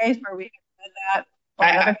 In a case where we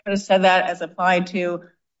have said that as applied to,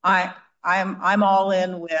 I'm all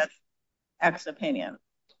in with X opinion.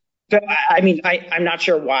 So, I mean, I'm not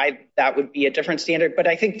sure why that would be a different standard, but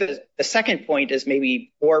I think the second point is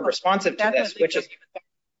maybe more responsive to this, which is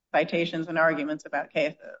citations and arguments about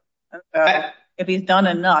cases. So if he's done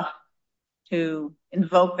enough to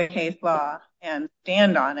invoke the case law and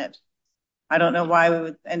stand on it, I don't know why we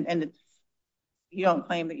would, and you don't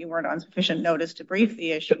claim that you weren't on sufficient notice to brief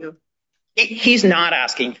the issue. He's not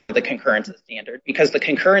asking for the concurrences standard because the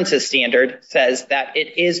concurrences standard says that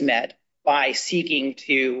it is met by seeking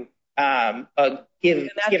to give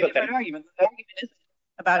a different argument. The argument isn't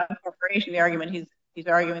about incorporation. The argument he's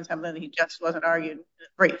arguing something that he just wasn't arguing.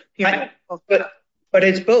 Great. But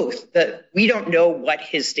it's both. That we don't know what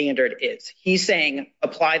his standard is. He's saying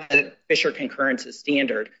apply the Fisher concurrences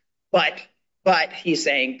standard, but he's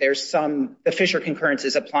saying the Fisher concurrence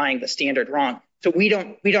is applying the standard wrong. So we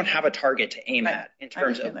don't have a target to aim at in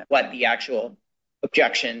terms of what the actual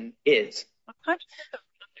objection is.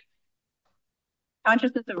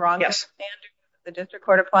 Consciousness of wrongdoing standard the district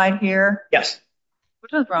court applied here? Yes.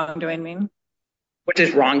 What does wrongdoing mean? What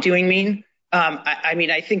does wrongdoing mean? I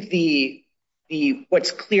mean, I think the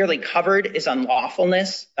what's clearly covered is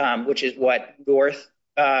unlawfulness, which is what North.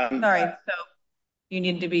 Sorry. So you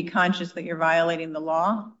need to be conscious that you're violating the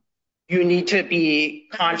law? You need to be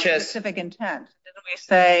conscious. Specific intent. Didn't we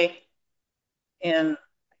say in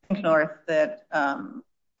North that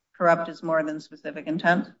corrupt is more than specific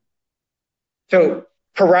intent? So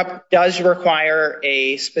corrupt does require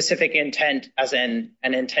a specific intent as in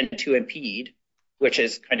an intent to impede, which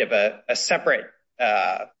is kind of a separate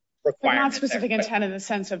requirement. But not specific intent in the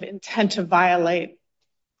sense of intent to violate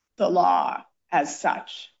the law as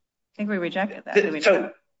such. I think we rejected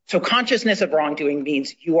that. So consciousness of wrongdoing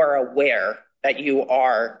means you are aware that you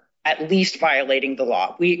are at least violating the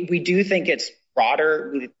law. We do think it's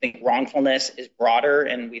broader. We think wrongfulness is broader,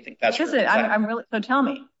 and we think that's. What is it? So tell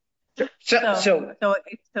me. So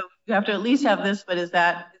you have to at least have this, but is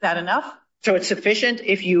that enough? So it's sufficient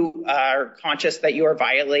if you are conscious that you are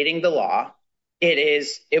violating the law,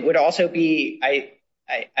 It would also be,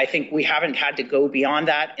 I think we haven't had to go beyond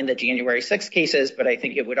that in the January 6th cases, but I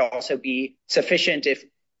think it would also be sufficient if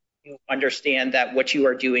you understand that what you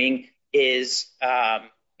are doing is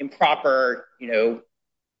improper,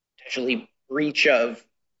 potentially breach of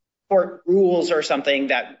court rules or something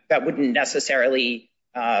that wouldn't necessarily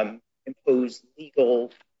impose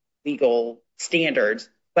legal standards.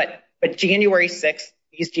 But January 6th,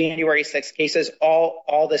 these January 6th cases,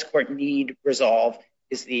 all this court need resolve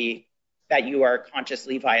is that you are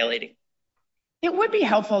consciously violating. It would be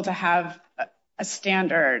helpful to have a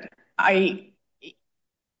standard. I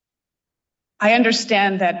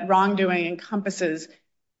understand that wrongdoing encompasses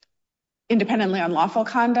independently unlawful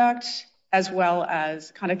conduct as well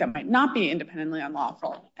as conduct that might not be independently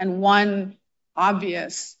unlawful. And one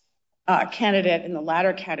obvious candidate in the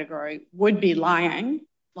latter category would be lying.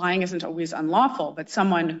 Lying isn't always unlawful, but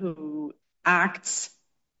someone who acts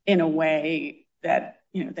in a way that,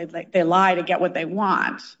 they lie to get what they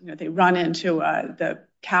want. They run into the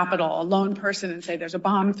Capitol, a lone person, and say there's a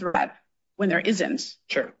bomb threat when there isn't.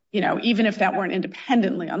 Sure. Even if that weren't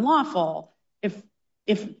independently unlawful, if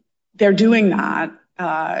they're doing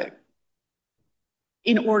that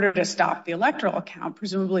in order to stop the electoral count,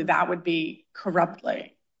 presumably that would be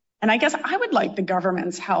corruptly. And I guess I would like the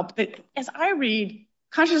government's help. As I read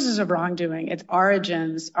consciousness of wrongdoing, its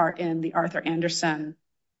origins are in the Arthur Andersen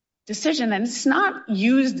decision, and it's not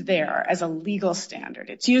used there as a legal standard.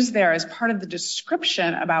 It's used there as part of the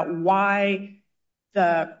description about why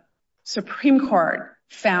the Supreme Court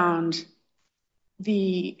found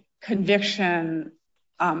the conviction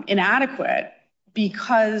inadequate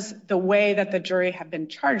because the way that the jury had been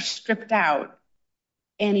charged stripped out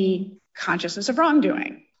any consciousness of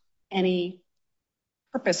wrongdoing, any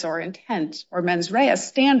purpose or intent or mens rea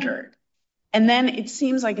standard. And then it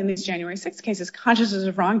seems like in these January 6th cases, consciousness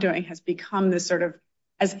of wrongdoing has become this sort of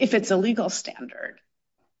as if it's a legal standard.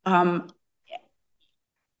 I'm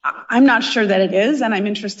not sure that it is, and I'm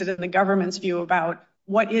interested in the government's view about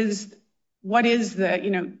what is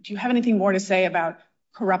the, do you have anything more to say about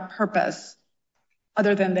corrupt purpose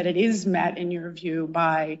other than that it is met, in your view,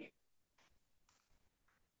 by,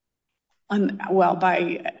 I'm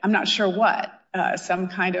not sure what, some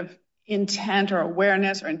kind of intent or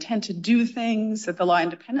awareness or intent to do things that the law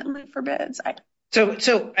independently forbids?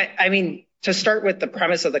 So I mean, to start with the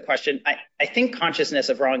premise of the question, I think consciousness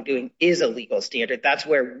of wrongdoing is a legal standard. That's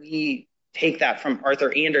where we take that from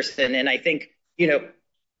Arthur Andersen. And I think,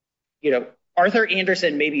 Arthur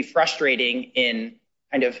Andersen may be frustrating in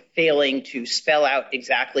kind of failing to spell out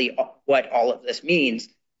exactly what all of this means,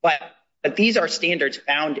 but these are standards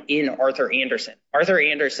found in Arthur Andersen. Arthur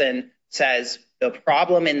Andersen says the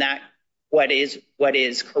problem in that what is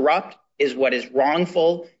corrupt is what is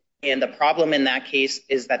wrongful. And the problem in that case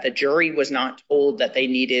is that the jury was not told that they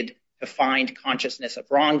needed to find consciousness of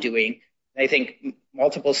wrongdoing. I think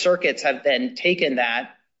multiple circuits have then taken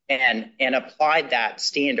that and applied that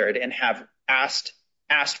standard and have asked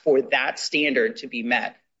for that standard to be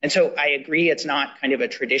met. And so I agree it's not kind of a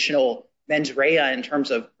traditional mens rea in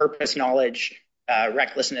terms of purpose, knowledge,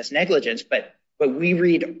 recklessness, negligence, but we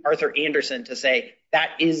read Arthur Andersen to say that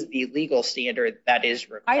is the legal standard that is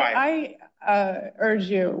required. I urge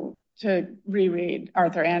you to reread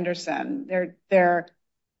Arthur Andersen.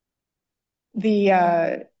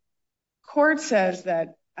 The court says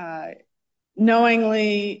that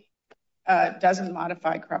knowingly doesn't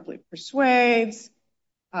modify, corruptly persuades.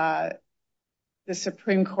 The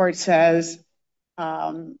Supreme Court says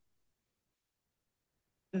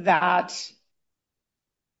that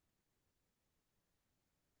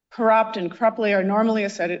corrupt and corruptly are normally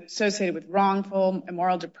associated with wrongful,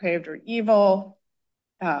 immoral, depraved, or evil.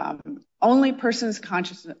 Only persons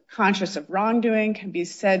conscious of wrongdoing can be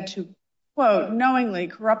said to, quote, knowingly,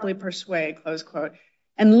 corruptly persuade, close quote.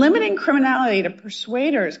 And limiting criminality to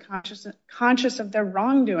persuaders conscious of their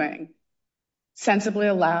wrongdoing sensibly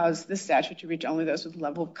allows the statute to reach only those with the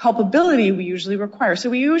level of culpability we usually require. So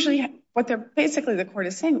basically the court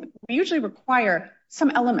is saying, we usually require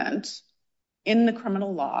some element in the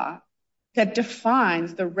criminal law that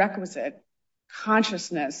defines the requisite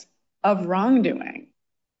consciousness of wrongdoing.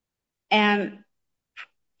 And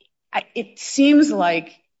it seems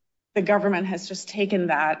like the government has just taken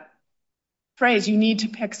that phrase, you need to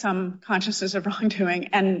pick some consciousness of wrongdoing,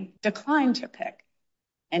 and declined to pick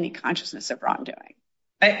any consciousness of wrongdoing.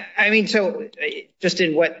 I mean, so just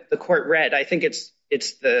in what the court read, I think it's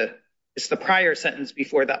the prior sentence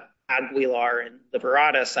before the Aguilar and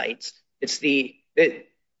Liberata cites. It's the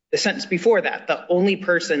sentence before that. The only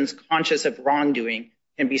persons conscious of wrongdoing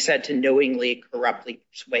can be said to knowingly, corruptly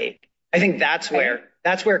persuade. I think that's where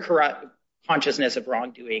consciousness of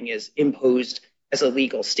wrongdoing is imposed as a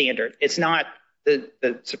legal standard. It's not,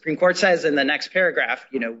 the Supreme Court says in the next paragraph,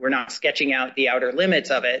 we're not sketching out the outer limits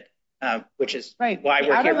of it, which is why we're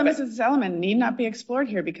here. The outer limits of this element need not be explored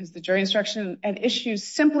here because the jury instruction and issues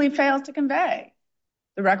simply fail to convey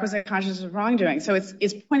the requisite consciousness of wrongdoing. So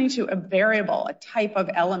it's pointing to a variable, a type of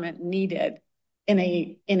element needed in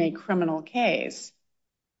a criminal case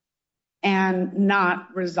and not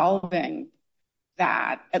resolving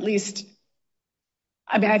that. At least,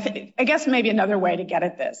 I guess maybe another way to get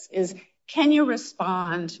at this is, can you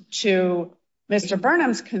respond to Mr.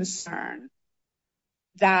 Burnham's concern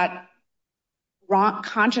that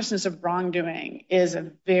consciousness of wrongdoing is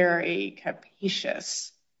a very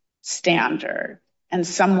capacious standard, and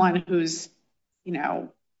someone who's,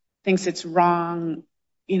 thinks it's wrong,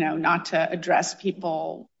 not to address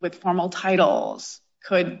people with formal titles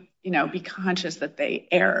could, be conscious that they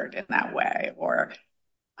erred in that way, or.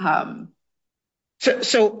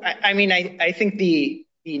 So I think the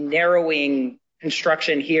narrowing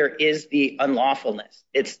construction here is the unlawfulness.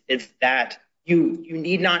 It's that you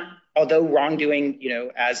need not, although wrongdoing,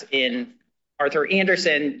 as in Arthur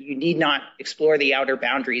Anderson, you need not explore the outer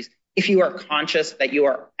boundaries. If you are conscious that you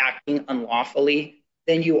are acting unlawfully,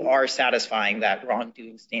 then you are satisfying that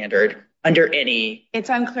wrongdoing standard under any. It's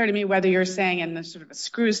unclear to me whether you're saying in the sort of a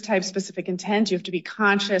Screws type specific intent, you have to be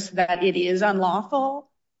conscious that it is unlawful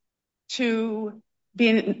to be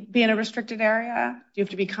in a restricted area. Do you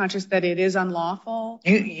have to be conscious that it is unlawful?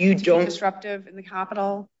 You don't be disruptive in the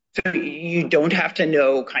Capitol. So you don't have to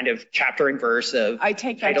know kind of chapter and verse of I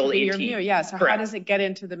take that Title to be 18. Your view, yes. So how does it get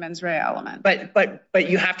into the mens rea element? But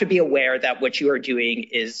you have to be aware that what you are doing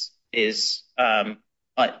is not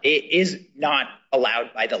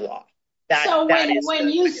allowed by the law. So when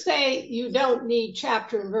you say you don't need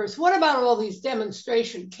chapter and verse, what about all these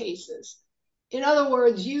demonstration cases? In other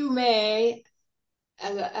words, you may,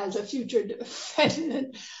 as a future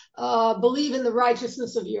defendant, believe in the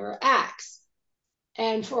righteousness of your acts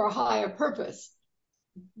and for a higher purpose.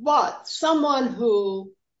 But someone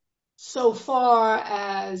who, so far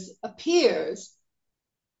as appears,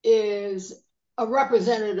 is a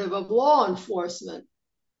representative of law enforcement,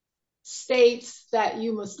 states that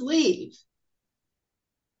you must leave,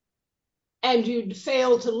 and you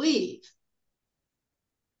fail to leave.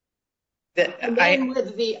 And then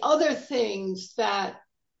with the other things that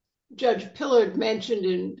Judge Pillard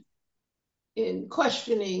mentioned in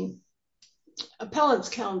questioning appellant's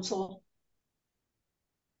counsel,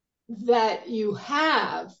 that you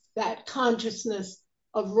have that consciousness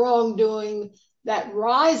of wrongdoing that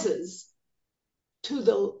rises to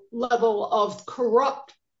the level of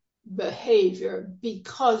corrupt behavior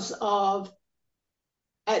because of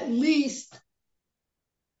at least,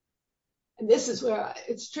 and this is where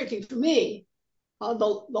it's tricky for me,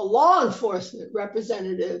 the law enforcement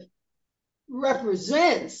representative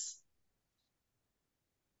represents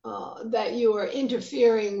that you are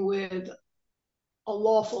interfering with a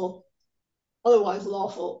lawful, otherwise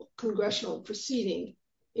lawful congressional proceeding,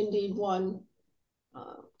 indeed one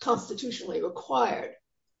constitutionally required.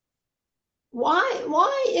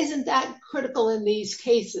 Why isn't that critical in these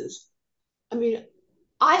cases? I mean,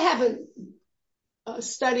 I haven't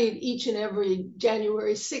studied each and every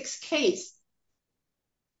January 6th case,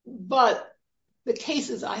 but the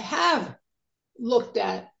cases I have looked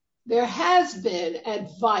at, there has been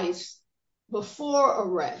advice before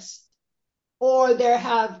arrest, or there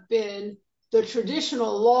have been the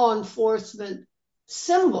traditional law enforcement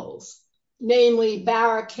symbols, namely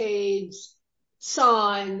barricades,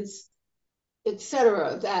 signs,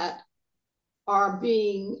 etc., that are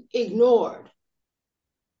being ignored.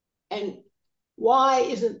 And why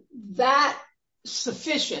isn't that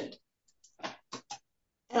sufficient?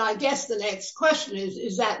 And I guess the next question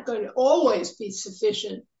is that going to always be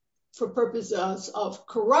sufficient for purposes of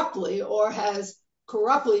corruptly, or has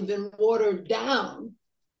corruptly been watered down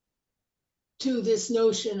to this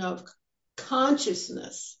notion of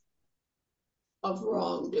consciousness of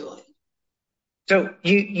wrongdoing? So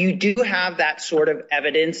you do have that sort of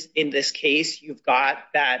evidence in this case. You've got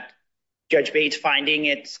that Judge Bates finding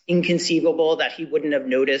it's inconceivable that he wouldn't have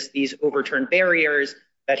noticed these overturned barriers,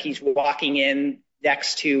 that he's walking in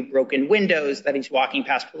next to broken windows, that he's walking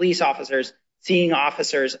past police officers, seeing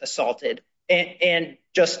officers assaulted. And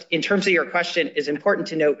just in terms of your question, it's important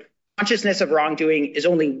to note, consciousness of wrongdoing is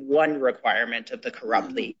only one requirement of the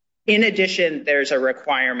corruptly. In addition, there's a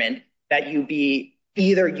requirement that you be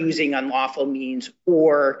either using unlawful means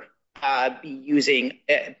or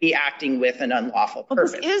be acting with an unlawful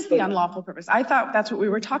purpose. Well, this is the unlawful purpose. I thought that's what we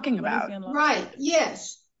were talking about. Right,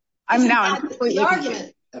 yes. I'm the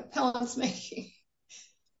argument that appellant's making.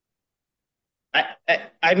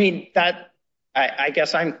 I mean, I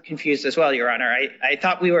guess I'm confused as well, Your Honor. I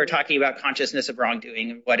thought we were talking about consciousness of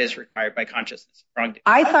wrongdoing and what is required by consciousness of wrongdoing.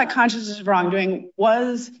 I thought consciousness of wrongdoing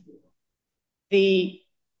was the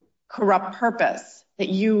corrupt purpose that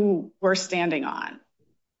you were standing on.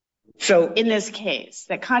 So in this case,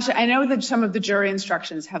 I know that some of the jury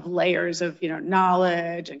instructions have layers of,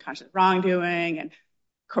 knowledge and conscious wrongdoing and,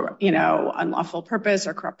 unlawful purpose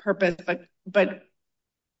or corrupt purpose, but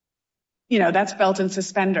that's belt and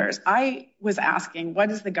suspenders. I was asking, what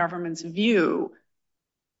is the government's view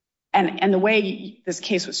and the way this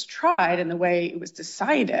case was tried and the way it was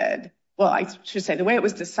decided? Well, I should say the way it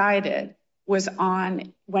was decided was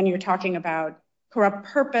on when you're talking about corrupt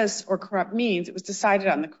purpose or corrupt means, it was decided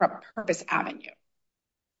on the corrupt purpose avenue.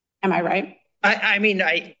 Am I right? I mean,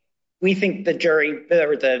 we think the jury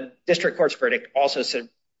or the district court's verdict also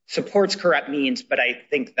supports corrupt means, but I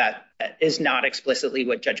think that is not explicitly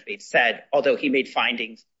what Judge Bates said, although he made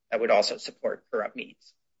findings that would also support corrupt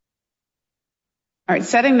means. All right,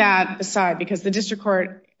 setting that aside, because the district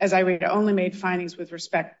court, as I read, only made findings with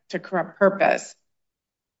respect to corrupt purpose.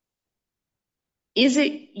 Is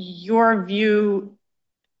it your view,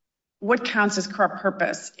 what counts as corrupt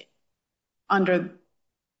purpose under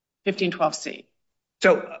 1512C?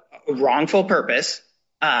 So wrongful purpose,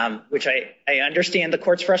 which I understand the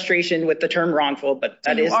court's frustration with the term wrongful, but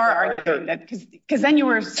that is... You are arguing that, because then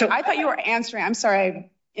I thought you were answering, I'm sorry, I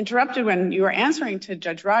interrupted when you were answering to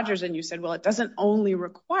Judge Rogers and you said, well, it doesn't only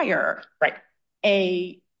require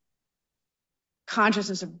a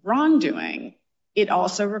consciousness of wrongdoing, it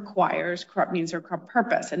also requires corrupt means or corrupt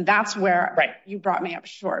purpose. And that's where you brought me up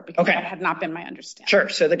short, because that had not been my understanding. Sure.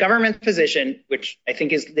 So the government's position, which I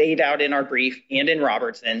think is laid out in our brief and in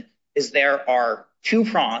Robertson, is there are two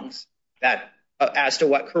prongs that as to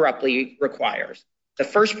what corruptly requires. The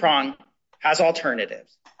first prong has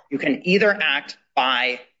alternatives. You can either act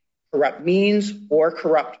by corrupt means or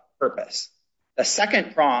corrupt purpose. The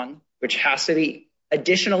second prong, which has to be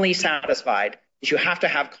additionally satisfied, is you have to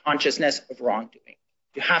have consciousness of wrongdoing.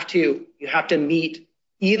 You have to meet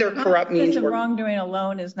either corrupt means or wrongdoing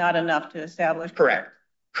alone is not enough to establish.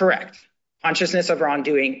 Correct. Consciousness of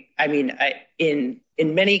wrongdoing. I mean, in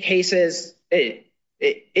many cases,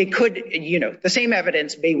 it could, the same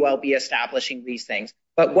evidence may well be establishing these things,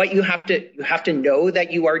 but what you have to know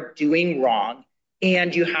that you are doing wrong,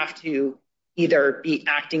 and you have to either be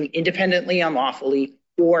acting independently unlawfully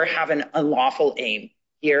or have an unlawful aim.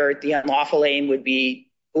 Here, the unlawful aim would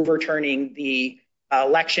be overturning the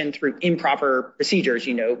election through improper procedures,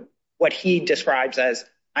 what he describes as,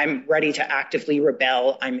 I'm ready to actively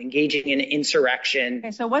rebel, I'm engaging in insurrection.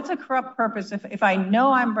 Okay, so what's a corrupt purpose? If I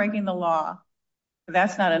know I'm breaking the law, but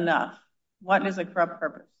that's not enough, what is a corrupt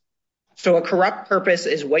purpose? So a corrupt purpose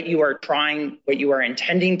is what you are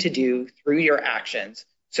intending to do through your actions.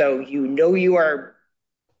 So you are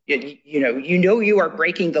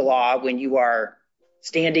breaking the law when you are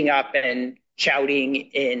standing up and shouting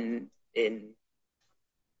in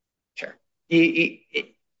sure. The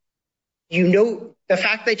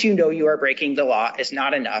fact that you are breaking the law is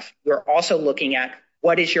not enough. You're also looking at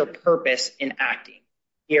what is your purpose in acting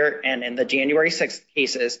here. And in the January 6th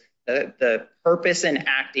cases, the purpose in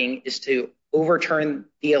acting is to overturn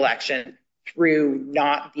the election through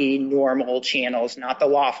not the normal channels, not the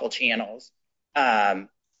lawful channels. And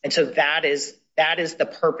so that is the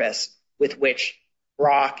purpose with which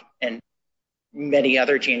Brock and many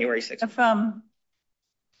other January 6th.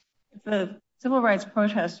 If a civil rights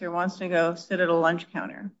protester wants to go sit at a lunch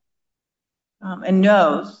counter and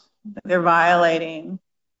knows that they're violating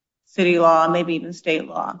city law, maybe even state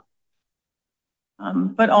law,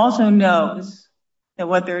 but also knows that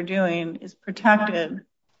what they're doing is protected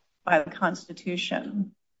by the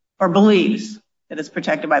Constitution, or believes that it's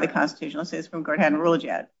protected by the Constitution. Let's say the Supreme Court hadn't ruled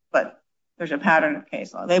yet, but there's a pattern of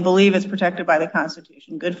case law. They believe it's protected by the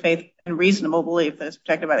Constitution, good faith and reasonable belief that it's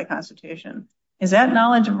protected by the Constitution. Is that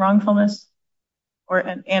knowledge of wrongfulness or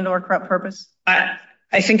corrupt purpose?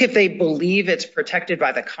 I think if they believe it's protected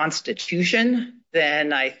by the Constitution,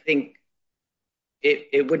 then I think they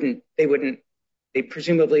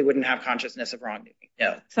presumably wouldn't have consciousness of wrongdoing.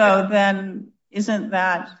 No. So then isn't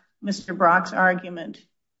that Mr. Brock's argument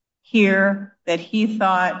here that he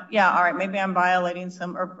thought, yeah, all right, maybe I'm violating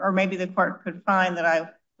some, or maybe the court could find that I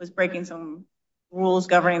was breaking some rules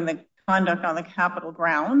governing the conduct on the Capitol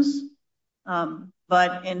grounds.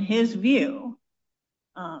 But in his view,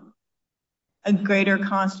 a greater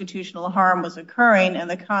constitutional harm was occurring, and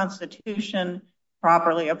the Constitution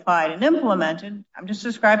properly applied and implemented, I'm just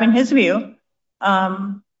describing his view,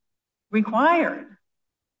 required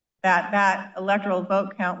that electoral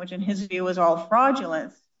vote count, which in his view was all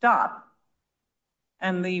fraudulent, stop.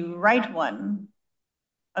 and the right one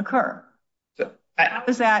occur? How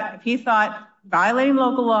is that, if he thought violating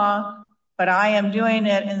local law, but I am doing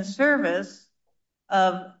it in service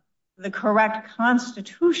of the correct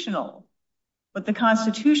constitutional, what the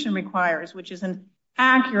Constitution requires, which is an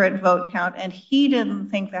accurate vote count, and he didn't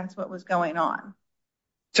think that's what was going on?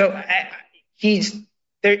 So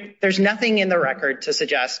there's nothing in the record to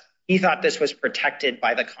suggest he thought this was protected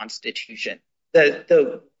by the Constitution.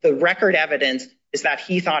 The record evidence is that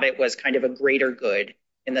he thought it was kind of a greater good,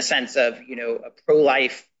 in the sense of, a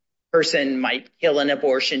pro-life person might kill an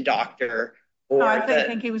abortion doctor. I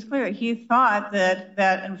think he was clear. He thought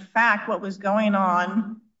that in fact, what was going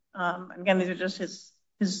on, again, these are just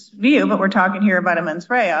his view, but we're talking here about a mens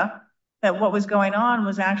rea, that what was going on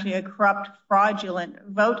was actually a corrupt, fraudulent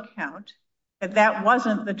vote count, that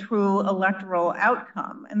wasn't the true electoral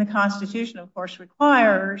outcome. And the Constitution, of course,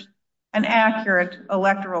 requires an accurate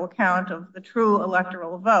electoral count of the true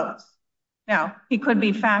electoral votes. Now, he could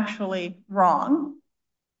be factually wrong,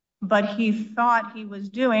 but he thought he was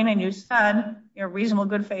doing, and you said, reasonable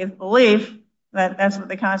good faith belief that that's what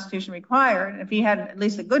the Constitution required. If he had at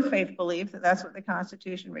least a good faith belief that that's what the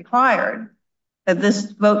Constitution required, that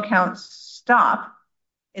this vote count stop,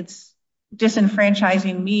 it's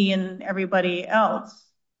disenfranchising me and everybody else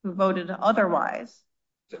who voted otherwise.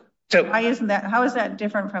 So how is that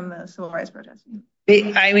different from the civil rights protesting?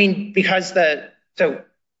 I mean, because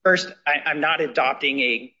first, I'm not adopting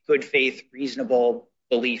a good faith, reasonable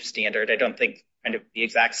belief standard. I don't think kind of the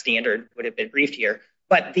exact standard would have been briefed here,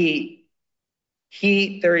 but there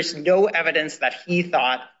is no evidence that he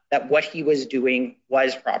thought that what he was doing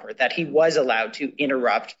was proper, that he was allowed to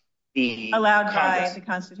interrupt the allowed Congress. By the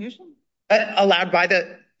Constitution? Allowed by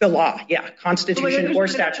the law, yeah, Constitution or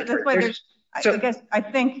statutory. I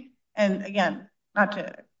think, and again, not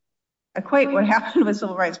to equate what happened with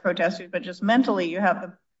civil rights protesters, but just mentally, you have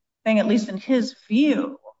the thing, at least in his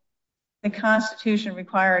view, the Constitution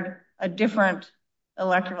required a different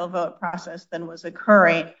electoral vote process than was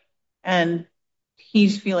occurring, and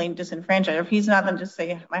he's feeling disenfranchised. Or if he's not, then just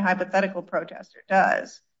say my hypothetical protester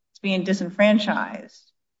does. It's being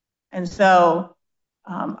disenfranchised. And so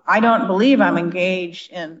I don't believe I'm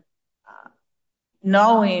engaged in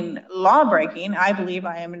knowing law breaking. I believe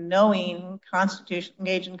I am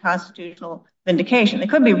engaged in constitutional vindication. They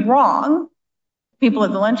could be wrong. People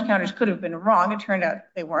at the lunch counters could have been wrong. It turned out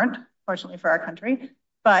they weren't, fortunately for our country,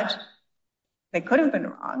 but they could have been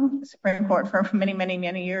wrong. The Supreme Court for many, many,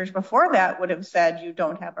 many years before that would have said you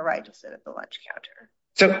don't have a right to sit at the lunch counter.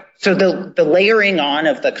 So the layering on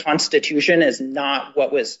of the Constitution is not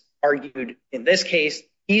what was argued in this case.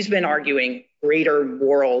 He's been arguing greater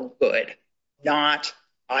moral good, not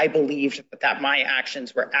I believed that my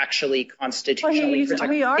actions were actually constitutionally protected.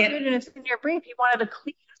 We argued, and it's in your brief, you wanted a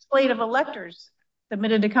clean slate of electors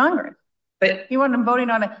submitted to Congress. But you wanted them voting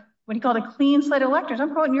on what he called a clean slate of electors.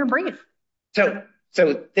 I'm quoting your brief. So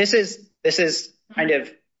this is kind of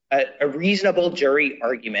a reasonable jury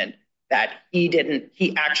argument that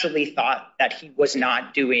he actually thought that he was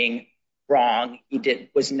not doing wrong. He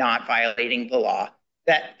was not violating the law.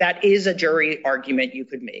 That is a jury argument you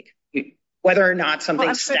could make. Whether or not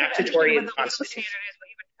something statutory and constitutional.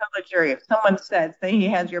 You would tell the jury if someone said, say he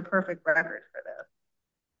has your perfect record for this.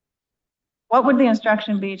 What would the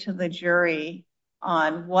instruction be to the jury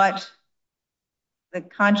on what the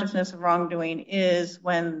consciousness of wrongdoing is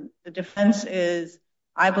when the defense is,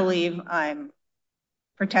 I believe I'm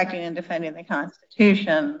protecting and defending the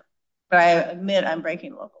Constitution, but I admit I'm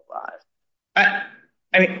breaking local laws? I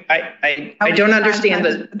don't understand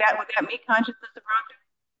would that meet consciousness of wrongdoing?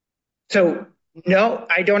 So, no,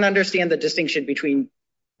 I don't understand the distinction between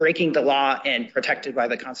breaking the law and protected by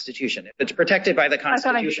the Constitution. If it's protected by the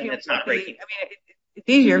Constitution, it's not breaking. I mean, it's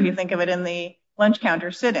easier if you think of it in the lunch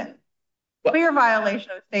counter sit-in. Clear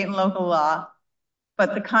violation of state and local law,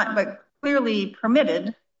 but clearly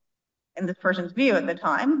permitted in this person's view at the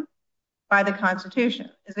time by the Constitution.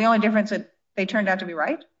 Is the only difference that they turned out to be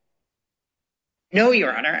right? No,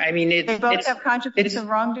 Your Honor. I mean, they both have consciousness of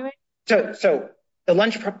wrongdoing? So the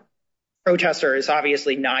lunch protester is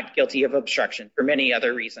obviously not guilty of obstruction for many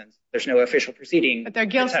other reasons. There's no official proceeding. But they're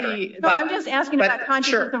guilty. No, I'm just asking about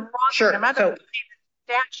consciousness of wrongdoing. Sure. I'm not going to say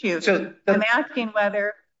the statute. I'm asking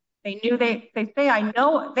whether they knew they say, I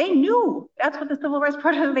know they knew. That's what the civil rights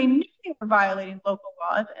protesters, they knew they were violating local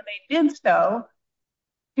laws, and they did so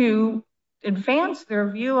to advance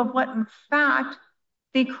their view of what, in fact,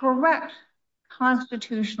 the correct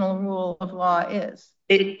constitutional rule of law is.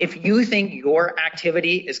 If you think your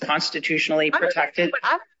activity is constitutionally protected,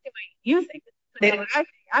 you think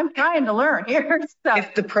I'm trying to learn here.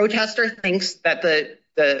 If the protester thinks that the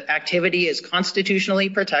the activity is constitutionally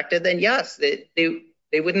protected, then yes, they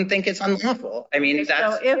wouldn't think it's unlawful. I mean,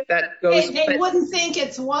 they wouldn't think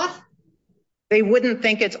it's what? They wouldn't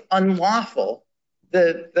think it's unlawful.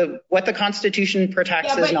 What the Constitution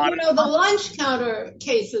protects is not. The lunch counter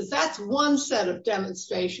cases, that's one set of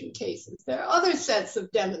demonstration cases. There are other sets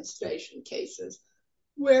of demonstration cases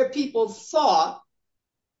where people thought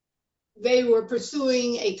they were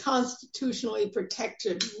pursuing a constitutionally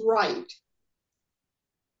protected right.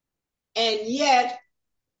 And yet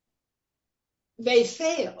they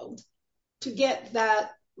failed to get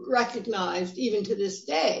that recognized even to this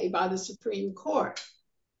day by the Supreme Court.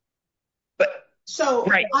 So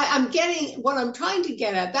I'm getting what I'm trying to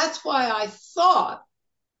get at. That's why I thought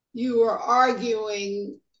you were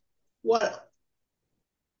arguing what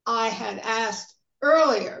I had asked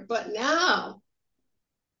earlier. But now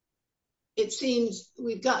it seems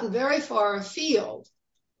we've gotten very far afield.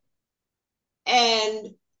 And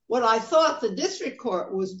what I thought the district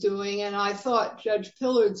court was doing, and I thought Judge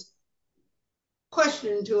Pillard's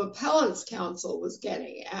question to appellant's counsel was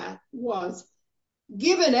getting at, was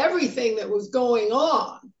given everything that was going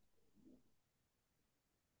on,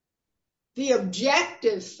 the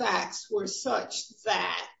objective facts were such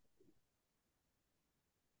that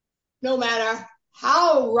no matter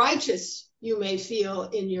how righteous you may feel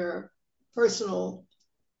in your personal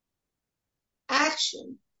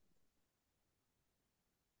action,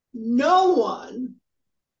 no one,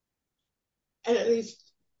 and at least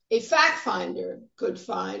a fact finder could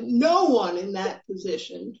find, no one in that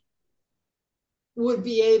position would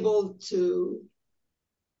be able to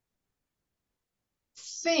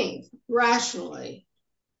think rationally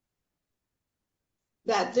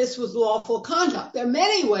that this was lawful conduct. There are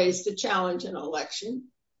many ways to challenge an election.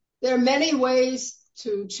 There are many ways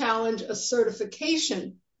to challenge a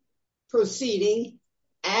certification proceeding,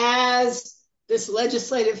 as this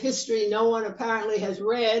legislative history no one apparently has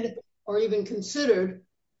read or even considered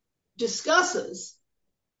discusses.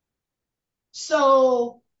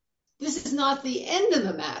 So this is not the end of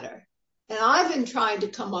the matter. And I've been trying to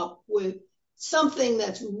come up with something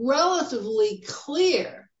that's relatively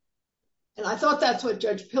clear. And I thought that's what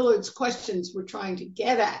Judge Pillard's questions were trying to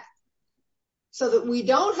get at, so that we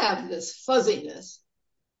don't have this fuzziness.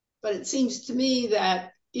 But it seems to me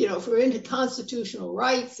that, if we're into constitutional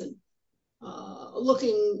rights and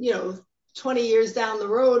looking, 20 years down the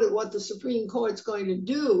road at what the Supreme Court's going to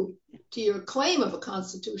do to your claim of a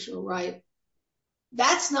constitutional right,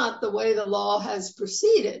 that's not the way the law has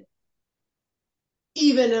proceeded,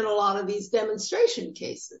 even in a lot of these demonstration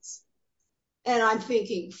cases. And I'm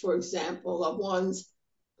thinking, for example, of one's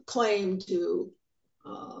claim to,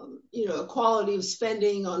 equality of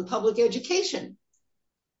spending on public education.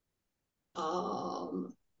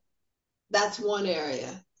 That's one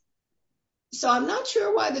area. So I'm not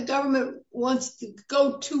sure why the government wants to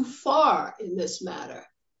go too far in this matter,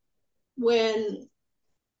 when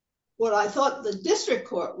what I thought the district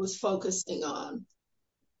court was focusing on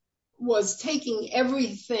was taking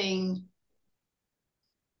everything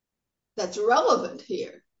that's relevant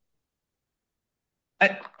here.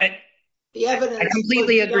 The evidence. I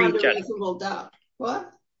completely agree, Judge.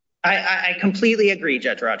 What? I completely agree,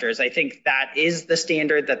 Judge Rogers. I think that is the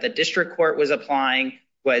standard that the district court was applying,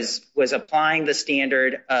 was applying the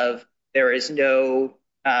standard of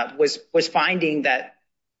was finding that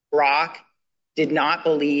Brock did not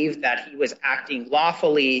believe that he was acting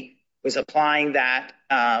lawfully, was applying that,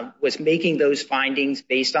 was making those findings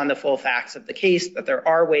based on the full facts of the case, that there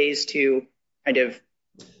are ways to kind of,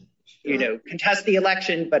 contest the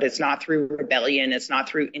election, but it's not through rebellion, it's not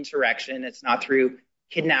through insurrection, it's not through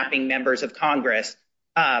kidnapping members of Congress.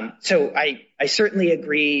 So I certainly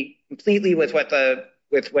agree completely with what the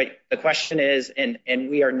question is, and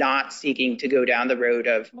we are not seeking to go down the road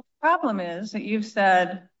of. The problem is that you've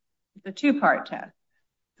said the two-part test,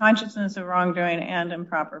 consciousness of wrongdoing and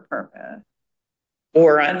improper purpose.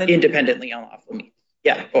 Or independently unlawful means.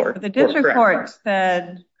 Yeah. The district court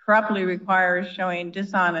said corruptly requires showing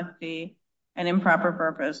dishonesty and improper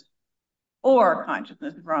purpose or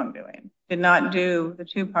consciousness of wrongdoing. Did not do the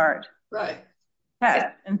two-part test.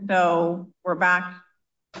 And so we're back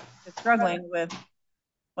to struggling with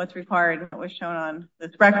what's required and what was shown on this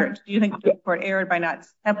record. Do you think the court erred by not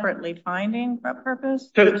separately finding purpose?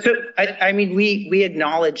 So I mean, we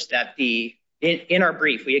acknowledge that in our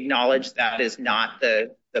brief, we acknowledge that is not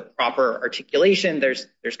the proper articulation. There's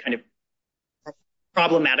kind of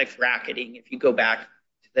problematic bracketing if you go back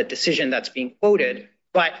to the decision that's being quoted.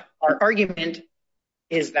 But our argument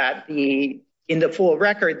is that in the full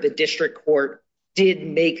record, the district court did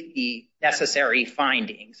make the necessary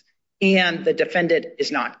findings. And the defendant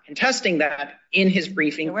is not contesting that in his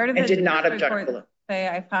briefing and did not object. Say,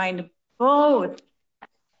 I find both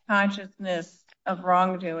consciousness of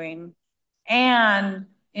wrongdoing and,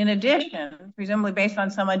 in addition, presumably based on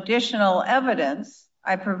some additional evidence,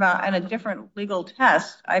 I provide, and a different legal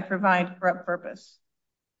test, I provide corrupt purpose.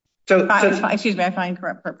 Excuse me, I find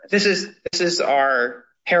corrupt purpose. This is our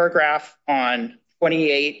paragraph on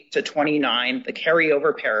 28 to 29, the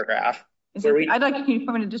carryover paragraph. I'd like to, can you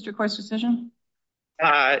point me to the district court's decision?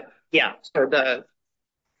 Yeah, so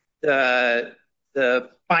the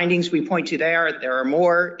findings we point to there are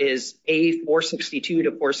more, is A462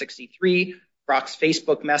 to 463. Brock's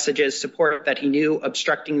Facebook messages support that he knew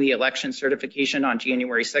obstructing the election certification on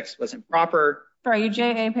January 6th was improper. Sorry, you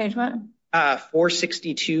JA page what?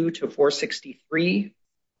 462 to 463.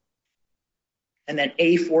 And then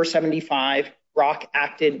A475, Brock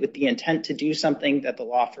acted with the intent to do something that the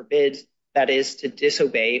law forbids, that is to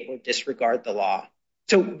disobey or disregard the law.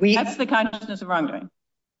 So that's the consciousness of wrongdoing.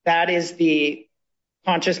 That is the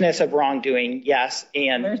consciousness of wrongdoing, yes.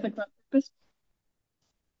 And where's the corrupt purpose?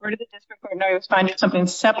 Where did the district court know he was finding something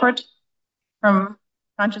separate from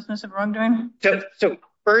consciousness of wrongdoing? So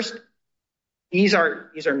first, these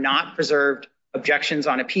are not preserved objections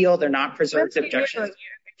on appeal. They're not preserved objections.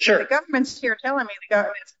 Sure. The government's here telling me the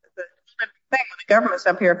government's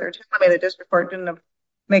up here if they're telling me the district court didn't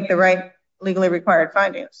make the right legally required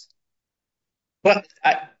findings. Well,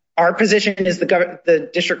 our position is the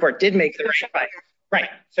district court did make the right findings. Right.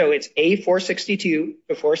 So it's A462 to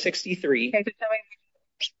 463. Okay, so tell me.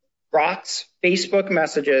 Brock's Facebook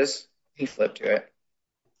messages. He flipped to it.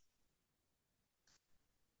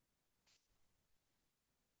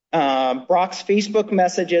 Brock's Facebook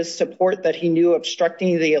messages support that he knew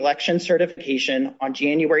obstructing the election certification on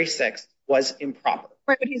January 6th was improper.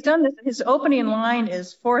 Right, but he's done this. His opening line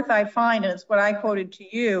is, fourth, I find, and it's what I quoted to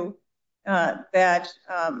you, that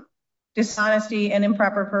dishonesty and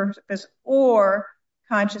improper purpose or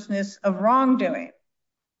consciousness of wrongdoing,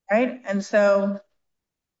 right? And so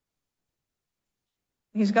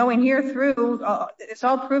he's going here through, it's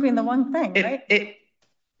all proving the one thing, right?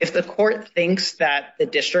 If the court thinks that the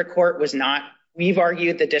district court was not, we've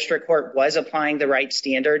argued the district court was applying the right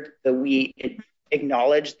standard, that we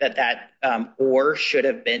acknowledge that or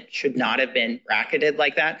should not have been bracketed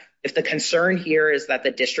like that. If the concern here is that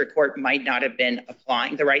the district court might not have been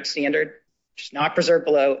applying the right standard, which is not preserved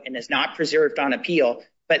below and is not preserved on appeal,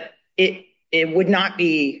 but it would not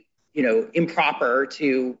be, improper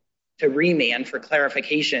to remand for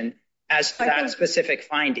clarification as to that specific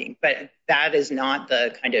finding. But that is not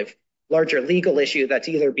the kind of larger legal issue that's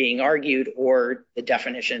either being argued or the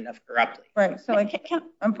definition of corruptly. Right. So I can't,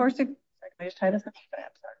 on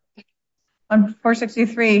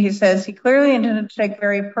 463, he says he clearly intended to take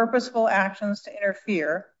very purposeful actions to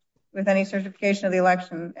interfere with any certification of the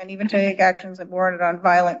election and even take actions that warranted on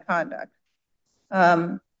violent conduct.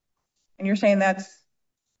 And you're saying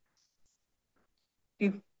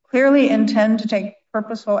you clearly intend to take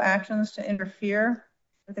purposeful actions to interfere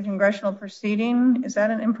with the congressional proceeding. Is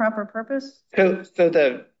that an improper purpose? Because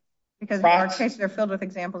in our case, they're filled with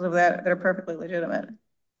examples of that are perfectly legitimate.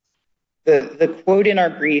 The quote in our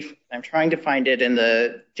brief, I'm trying to find it in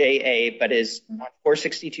the JA, but is on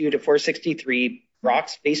 462 to 463,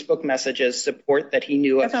 Brock's Facebook messages support that he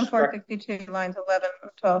knew that's on 462 lines 11,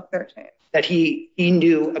 12, 13. That he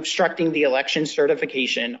knew obstructing the election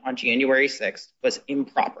certification on January 6th was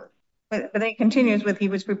improper. But then he continues with, he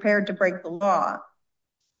was prepared to break the law.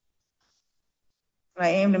 And I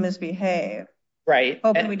aim to misbehave. Right.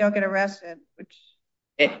 Hoping we don't get arrested, which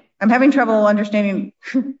I'm having trouble understanding.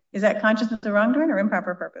 Is that consciousness of wrongdoing or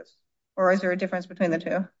improper purpose? Or is there a difference between the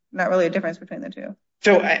two? Not really a difference between the two.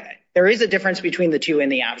 So there is a difference between the two in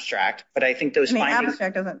the abstract, but I think those findings. The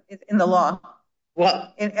abstract doesn't, it's in the law.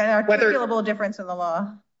 Well, an articulable difference in the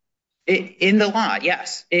law. In the law,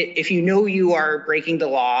 yes. If you know you are breaking the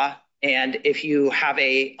law and if you have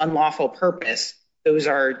a unlawful purpose, those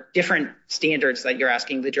are different standards that you're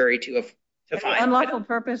asking the jury to find. Unlawful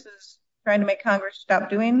purpose is trying to make Congress stop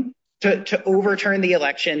doing? To overturn the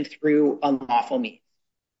election through unlawful means.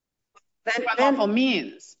 Unlawful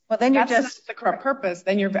means. Well, then you're just the corrupt purpose.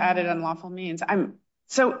 Then you've added unlawful means.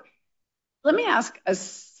 So let me ask a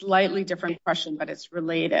slightly different question, but it's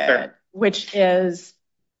related, sure. Which is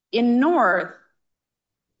in North,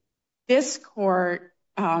 this court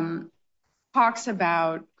talks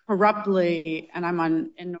about corruptly, and I'm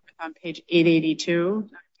on page 882,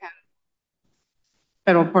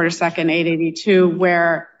 Federal Reporter Second 882,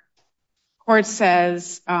 where court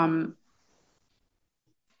says, in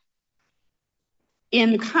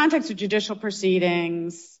the context of judicial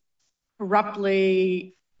proceedings,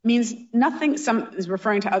 corruptly means nothing, some is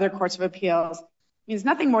referring to other courts of appeals, means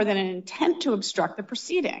nothing more than an intent to obstruct the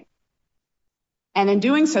proceeding. And in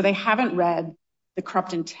doing so, they haven't read the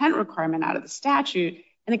corrupt intent requirement out of the statute.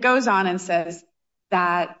 And it goes on and says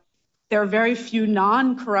that there are very few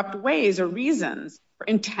non-corrupt ways or reasons for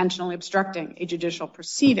intentionally obstructing a judicial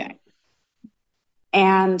proceeding.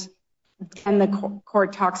 And the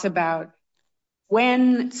court talks about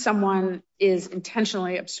when someone is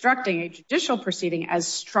intentionally obstructing a judicial proceeding as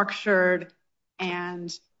structured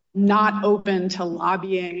and not open to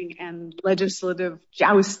lobbying and legislative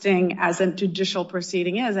jousting as a judicial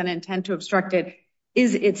proceeding is, an intent to obstruct it,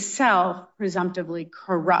 is itself presumptively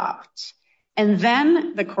corrupt. And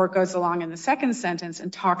then the court goes along in the second sentence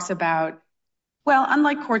and talks about, well,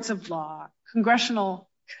 unlike courts of law, congressional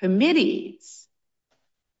committees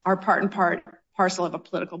are part and parcel of a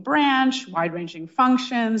political branch, wide-ranging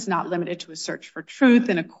functions, not limited to a search for truth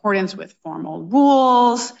in accordance with formal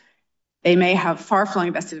rules. They may have far-flowing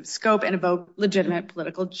investigative scope and evoke legitimate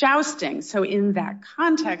political jousting. So in that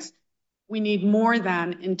context, we need more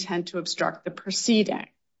than intent to obstruct the proceeding.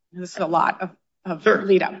 This is a lot of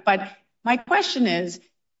lead up. But my question is,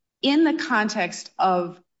 in the context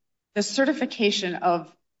of the certification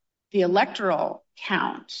of the electoral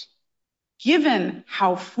count, given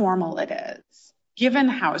how formal it is, given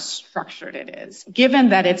how structured it is, given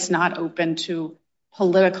that it's not open to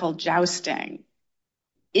political jousting,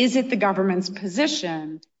 is it the government's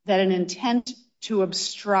position that an intent to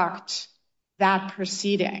obstruct that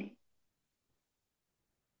proceeding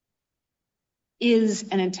is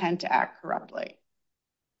an intent to act corruptly?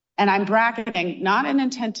 And I'm bracketing not an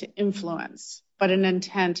intent to influence, but an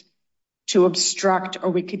intent to obstruct, or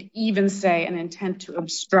we could even say an intent to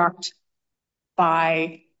obstruct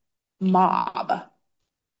by mob.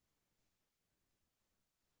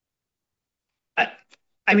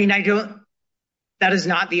 I mean, that is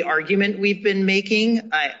not the argument we've been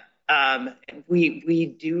making. We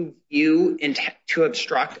do view intent to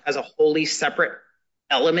obstruct as a wholly separate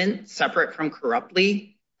element, separate from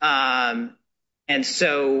corruptly. And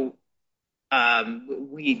so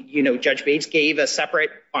Judge Bates gave a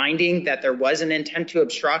separate finding that there was an intent to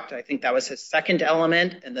obstruct. I think that was his second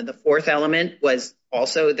element. And then the fourth element was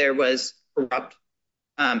also there was corrupt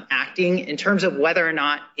acting. In terms of whether or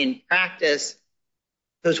not in practice,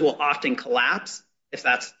 those will often collapse, if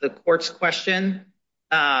that's the court's question,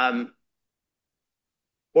 or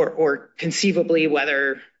conceivably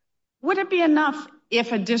whether. Would it be enough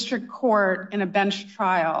if a district court in a bench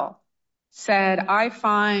trial said, I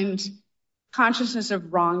find consciousness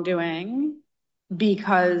of wrongdoing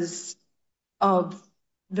because of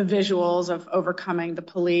the visuals of overcoming the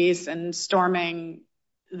police and storming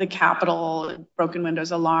the Capitol, broken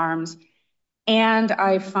windows, alarms, and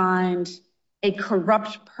I find a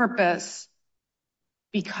corrupt purpose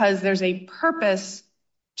because there's a purpose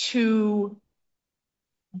to,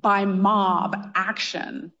 by mob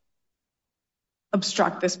action,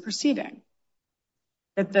 obstruct this proceeding?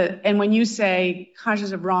 And when you say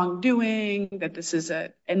conscious of wrongdoing, that this is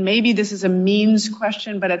and maybe this is a means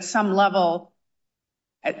question, but at some level,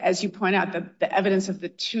 as you point out, the evidence of the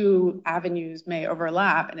two avenues may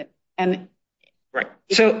overlap. And right.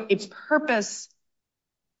 So its purpose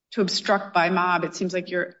to obstruct by mob, it seems like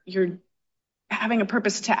you're having a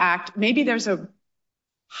purpose to act. Maybe there's a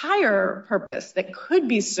higher purpose that could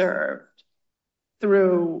be served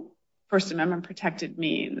through First Amendment protected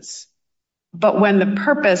means. But when the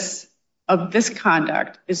purpose of this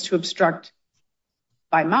conduct is to obstruct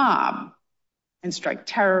by mob and strike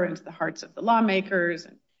terror into the hearts of the lawmakers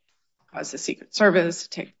and cause the Secret Service to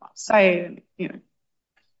take them off site,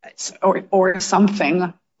 or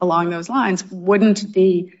something along those lines, wouldn't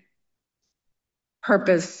the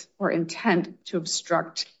purpose or intent to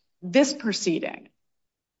obstruct this proceeding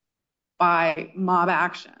by mob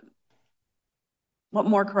action? What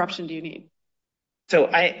more corruption do you need? So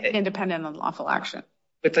independent and lawful action.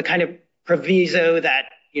 With the kind of proviso that,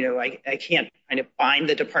 I can't kind of bind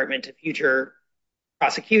the department to future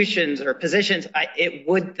prosecutions or positions, it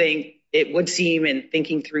would seem in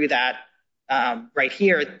thinking through that right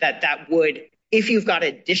here, that would, if you've got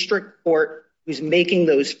a district court who's making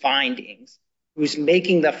those findings, who's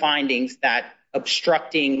making the findings that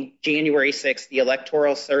obstructing January 6th, the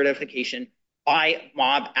electoral certification by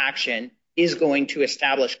mob action is going to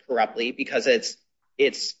establish corruptly because it's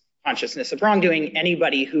consciousness of wrongdoing.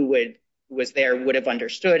 Anybody who was there would have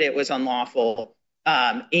understood it was unlawful.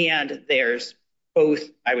 And there's both,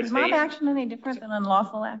 I would say. Is mob action any different than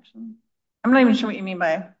unlawful action? I'm not even sure what you mean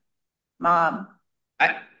by mob.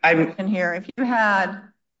 I'm in here. If you had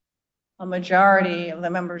a majority of the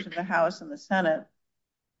members of the House and the Senate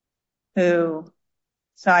who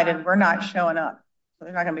decided we're not showing up. So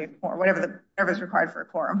there's not going to be a quorum, whatever is required for a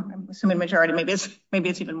quorum. I'm assuming majority, maybe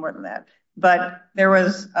it's even more than that. But there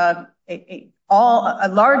was a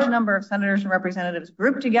large number of senators and representatives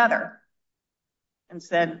grouped together and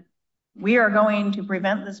said, we are going to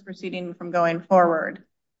prevent this proceeding from going forward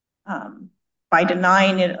by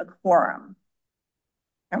denying it a quorum.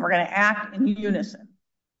 And we're going to act in unison.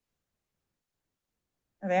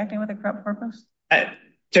 Are they acting with a corrupt purpose?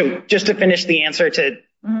 So just to finish the answer to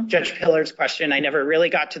Judge Pillar's question, I never really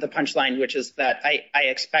got to the punchline, which is that I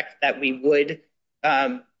expect that we would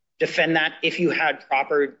defend that if you had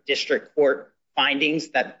proper district court findings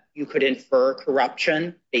that you could infer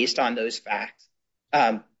corruption based on those facts,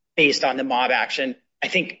 based on the mob action. I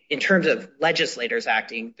think in terms of legislators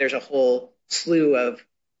acting, there's a whole slew of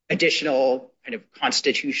additional kind of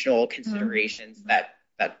constitutional considerations that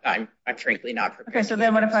I'm frankly not prepared. Okay, so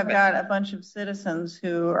then what if I've got a bunch of citizens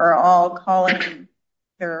who are all calling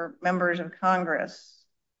their members of Congress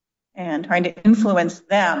and trying to influence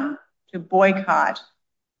them to boycott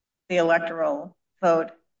the electoral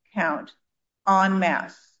vote count en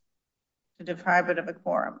masse to deprive it of a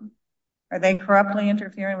quorum? Are they corruptly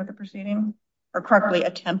interfering with the proceeding or corruptly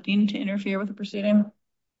attempting to interfere with the proceeding?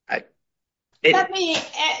 Let me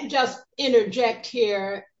just interject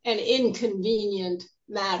here an inconvenient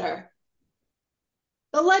matter.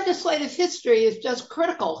 The legislative history is just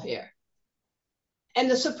critical here.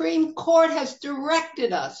 And the Supreme Court has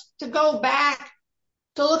directed us to go back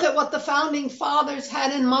to look at what the founding fathers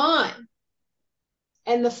had in mind.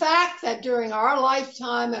 And the fact that during our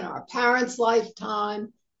lifetime and our parents'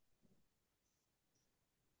 lifetime,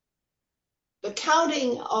 the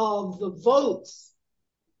counting of the votes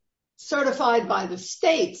certified by the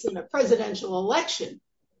states in a presidential election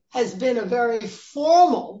has been a very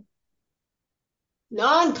formal,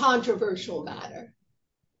 non-controversial matter,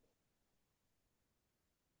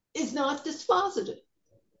 is not dispositive.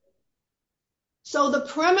 So the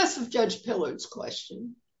premise of Judge Pillard's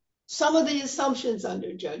question, some of the assumptions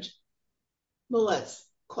under Judge Millett's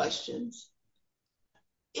questions,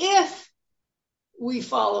 if we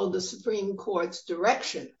follow the Supreme Court's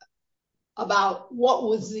direction about what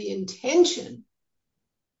was the intention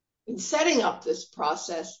in setting up this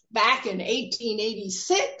process back in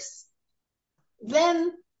 1886,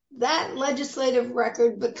 then that legislative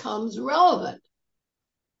record becomes relevant.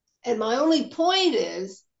 And my only point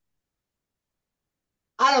is,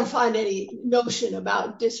 I don't find any notion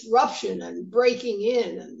about disruption and breaking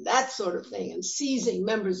in and that sort of thing and seizing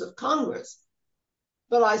members of Congress.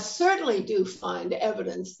 But I certainly do find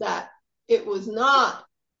evidence that it was not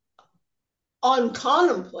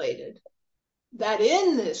uncontemplated that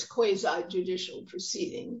in this quasi-judicial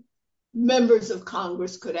proceeding, members of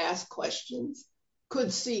Congress could ask questions,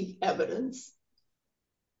 could seek evidence,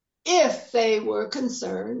 if they were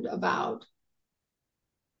concerned about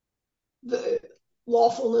the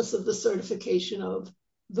lawfulness of the certification of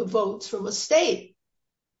the votes from a state.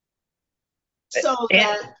 So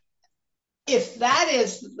that if that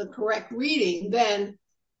is the correct reading, then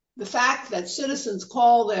the fact that citizens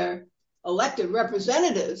call their elected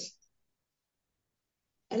representatives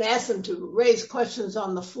and ask them to raise questions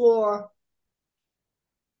on the floor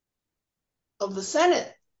of the Senate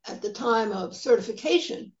at the time of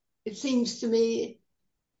certification, it seems to me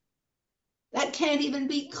that can't even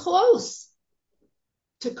be close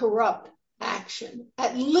to corrupt action,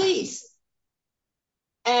 at least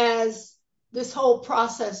as this whole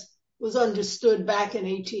process was understood back in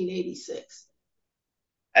 1886.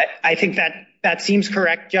 I think that seems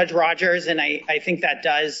correct, Judge Rogers, and I think that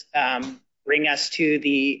does bring us to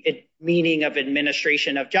the meaning of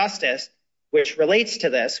administration of justice, which relates to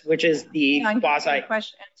this, which is the quasi.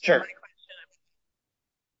 Sure.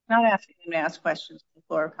 Not asking them to ask questions on the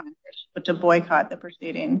floor of Congress, but to boycott the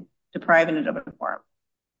proceeding, depriving it of a quorum.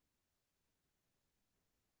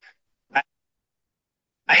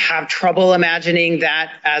 I have trouble imagining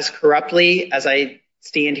that as corruptly as I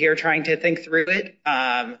stand here trying to think through it.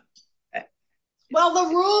 Well,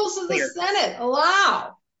 the rules of the Senate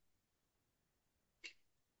allow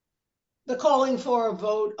the calling for a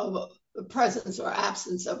vote of the presence or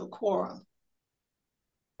absence of a quorum.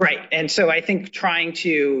 Right. And so I think trying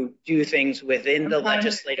to do things within the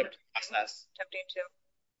legislative process. Attempting to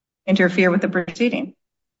interfere with the proceeding.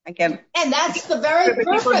 Again. And that's the very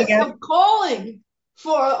purpose of calling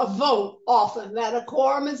for a vote often, that a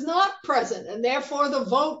quorum is not present, and therefore the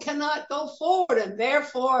vote cannot go forward, and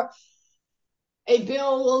therefore a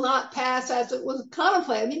bill will not pass as it was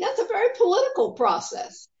contemplated. I mean, that's a very political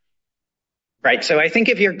process. Right. So I think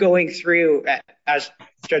if you're going through, as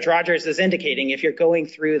Judge Rogers is indicating, if you're going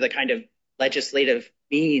through the kind of legislative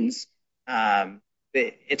means,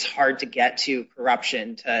 it's hard to get to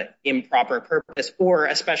corruption, to improper purpose, or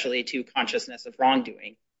especially to consciousness of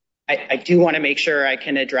wrongdoing. I do want to make sure I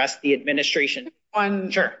can address the administration.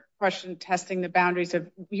 One question, testing the boundaries of,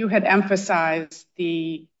 you had emphasized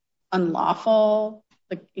the unlawful,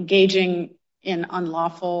 like engaging in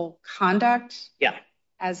unlawful conduct. Yeah.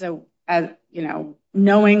 As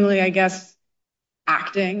knowingly, I guess,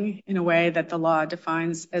 acting in a way that the law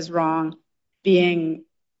defines as wrong, being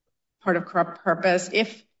part of corrupt purpose.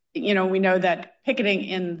 If, we know that picketing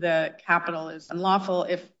in the Capitol is unlawful,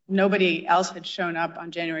 if nobody else had shown up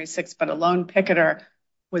on January 6th, but a lone picketer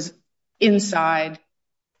was inside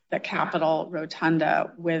the Capitol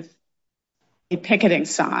rotunda with a picketing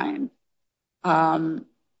sign,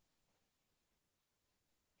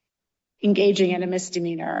 engaging in a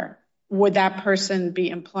misdemeanor, would that person be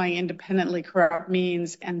employing independently corrupt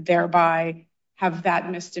means and thereby have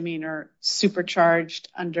that misdemeanor supercharged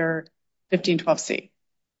under 1512C?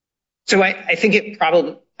 So I think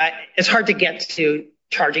it's hard to get to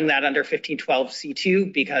charging that under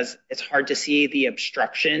 1512C2 because it's hard to see the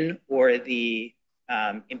obstruction or the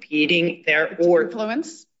impeding there, or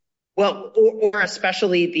influence. Well, or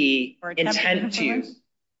especially the intent to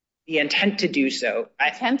do so.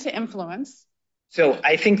 Intent to influence. So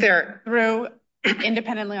I think through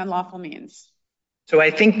independently unlawful means. So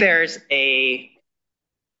I think there's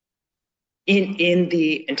in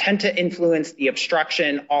the intent to influence, the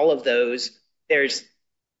obstruction, all of those, there's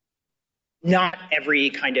not every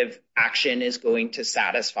kind of action is going to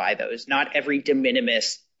satisfy those. Not every de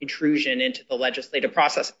minimis intrusion into the legislative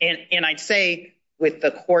process. And I'd say with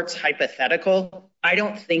the court's hypothetical, I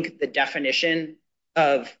don't think the definition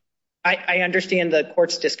of, I understand the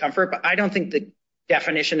court's discomfort, but I don't think the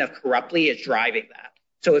definition of corruptly is driving that.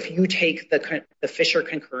 So if you take the Fisher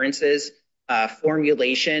concurrences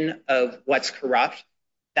formulation of what's corrupt,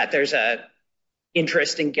 that there's a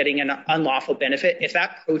interest in getting an unlawful benefit, if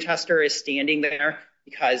that protester is standing there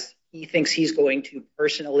because he thinks he's going to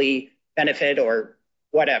personally benefit or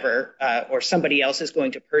whatever, or somebody else is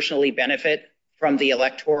going to personally benefit from the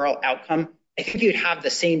electoral outcome, I think you'd have the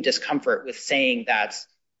same discomfort with saying that's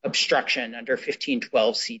obstruction under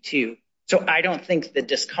 1512C2. So I don't think the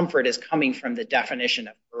discomfort is coming from the definition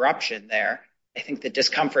of corruption there. I think the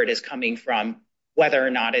discomfort is coming from whether or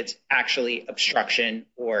not it's actually obstruction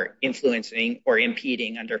or influencing or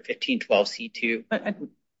impeding under 1512C2. But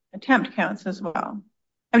attempt counts as well.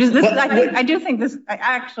 I do think this,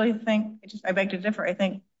 I beg to differ. I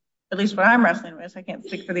think at least what I'm wrestling with, I can't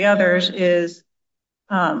speak for the others, is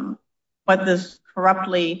what this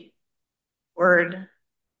corruptly word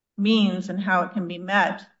means and how it can be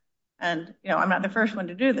met. And, I'm not the first one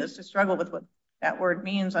to do this, to struggle with what that word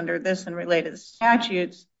means under this and related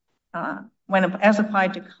statutes as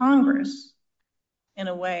applied to Congress in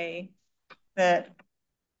a way that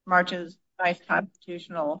marches by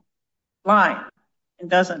constitutional line and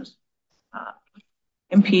doesn't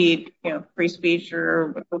impede, free speech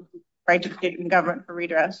or right to get in government for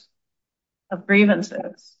redress of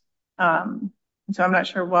grievances. So I'm not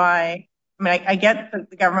sure why. I mean, I get that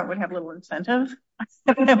the government would have little incentive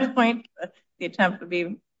at that point. But the attempt would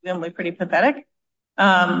be really pretty pathetic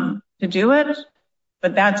to do it.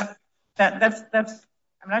 But that's. I'm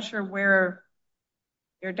not sure where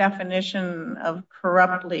your definition of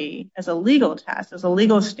corruptly as a legal test, as a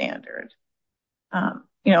legal standard, and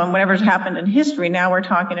whatever's happened in history. Now we're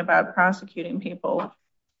talking about prosecuting people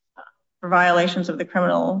for violations of the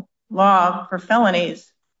criminal law for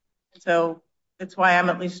felonies. So that's why I'm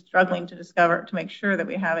at least struggling to make sure that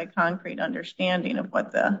we have a concrete understanding of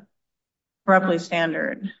what the corruptly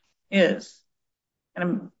standard is. And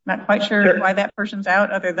I'm not quite sure why that person's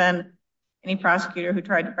out, other than any prosecutor who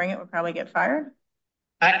tried to bring it would probably get fired.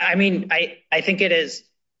 I think it is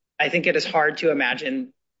hard to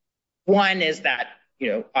imagine. One is that,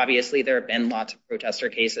 obviously there have been lots of protester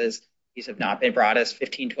cases. These have not been brought as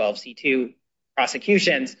 1512C2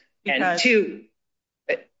 prosecutions. And two,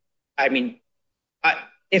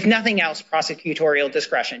 if nothing else, prosecutorial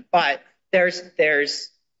discretion. But there is,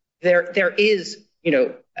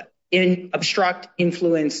 in obstruct,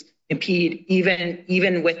 influence, impede,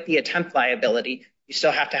 even with the attempt liability, you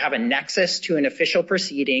still have to have a nexus to an official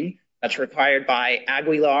proceeding that's required by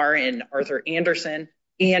Aguilar and Arthur Anderson.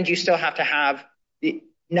 And you still have to have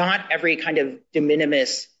not every kind of de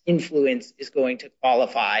minimis influence is going to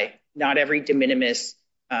qualify. Not every de minimis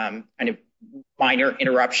kind of minor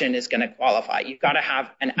interruption is going to qualify. You've got to have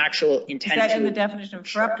an actual intent. Is that in the definition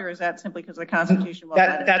of corrupt, or is that simply because the Constitution?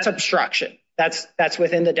 That's obstruction. That's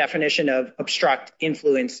within the definition of obstruct,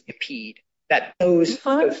 influence, impede.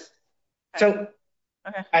 Influence? So,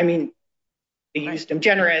 okay. I mean, they used them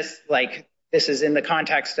generous, like this is in the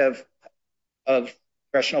context of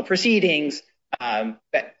congressional proceedings.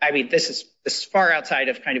 But I mean, this is far outside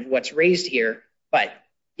of kind of what's raised here. But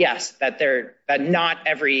yes, that not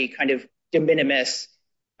every kind of de minimis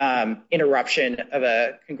interruption of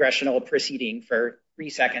a congressional proceeding for 3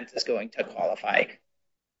 seconds is going to qualify.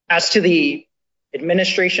 As to the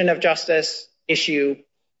administration of justice issue,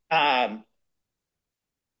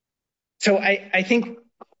 so I think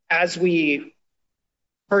as we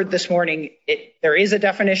heard this morning, there is a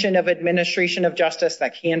definition of administration of justice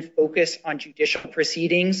that can focus on judicial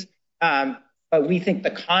proceedings. But we think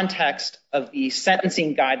the context of the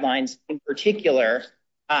sentencing guidelines in particular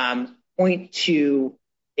point to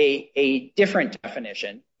a different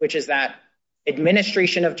definition, which is that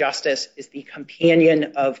administration of justice is the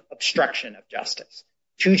companion of obstruction of justice.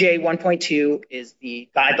 2J1.2 is the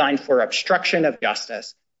guideline for obstruction of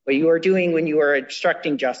justice. What you are doing when you are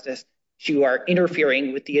obstructing justice, you are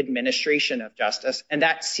interfering with the administration of justice. And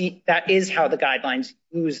that is how the guidelines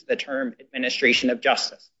use the term administration of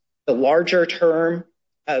justice. The larger term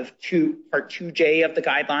of Part 2J of the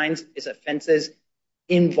guidelines is offenses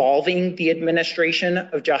involving the administration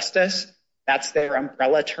of justice. That's their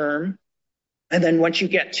umbrella term. And then once you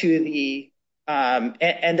get to the,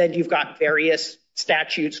 and then you've got various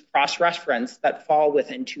statutes cross-reference that fall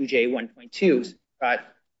within 2J1.2. But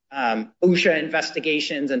OSHA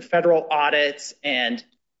investigations and federal audits and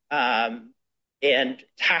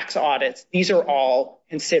tax audits, these are all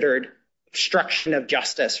considered obstruction of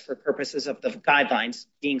justice for purposes of the guidelines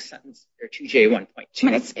being sentenced under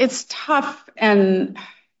 2J1.2. It's tough and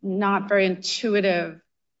not very intuitive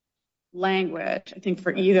language, I think,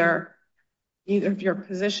 for either of your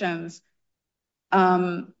positions.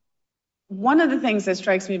 One of the things that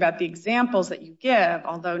strikes me about the examples that you give,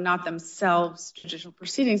 although not themselves judicial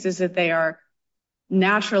proceedings, is that they are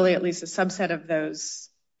naturally at least a subset of those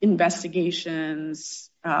investigations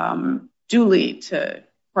do lead to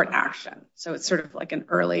court action. So it's sort of like an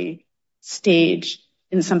early stage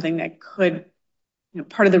in something that could,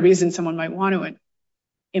 part of the reason someone might want to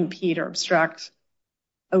impede or obstruct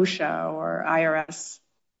OSHA or IRS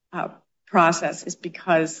process is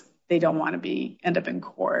because they don't want to end up in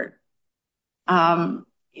court.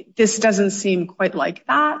 This doesn't seem quite like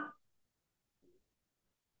that.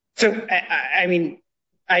 So, I mean,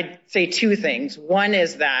 I'd say two things. One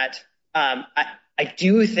is that I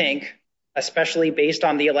do think, especially based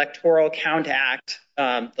on the Electoral Count Act,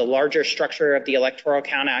 the larger structure of the Electoral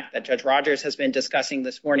Count Act that Judge Rogers has been discussing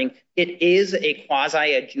this morning, it is a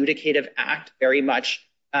quasi-adjudicative act very much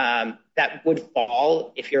that would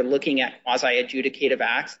fall if you're looking at quasi-adjudicative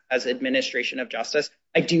acts as administration of justice.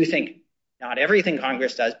 I do think not everything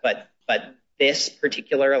Congress does, but this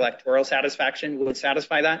particular electoral satisfaction would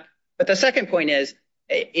satisfy that. But the second point is,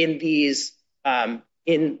 in these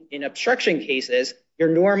in obstruction cases, you're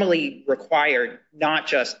normally required, not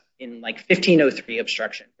just in like 1503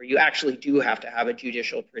 obstruction, where you actually do have to have a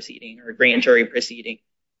judicial proceeding or a grand jury proceeding.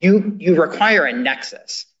 You require a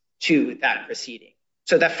nexus to that proceeding.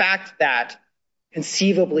 So the fact that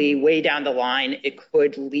conceivably way down the line it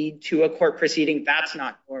could lead to a court proceeding, that's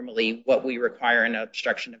not normally what we require in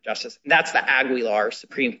obstruction of justice. And that's the Aguilar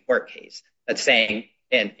Supreme Court case that's saying,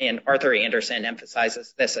 and Arthur Anderson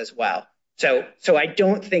emphasizes this as well. So I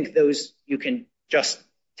don't think you can just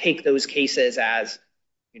take those cases as,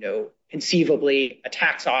 conceivably a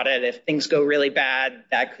tax audit. If things go really bad,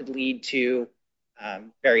 that could lead to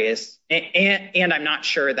various, and I'm not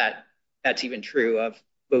sure that that's even true of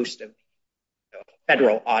most of the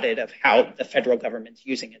federal audit of how the federal government's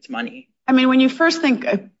using its money. I mean, when you first think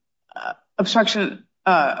obstruction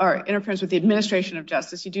or interference with the administration of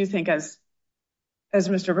justice, you do think, as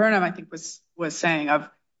Mr. Burnham, I think, was saying, of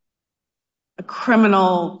a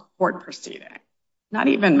criminal court proceeding, not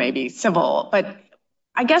even maybe civil. But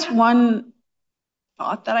I guess one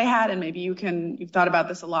thought that I had, and maybe you've thought about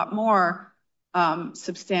this a lot more,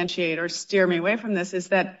 substantiate or steer me away from this, is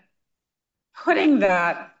that putting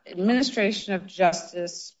that administration of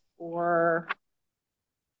justice or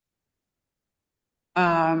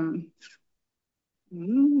it's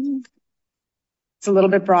a little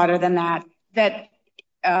bit broader than that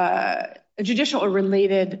a judicial or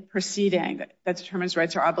related proceeding that determines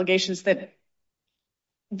rights or obligations, that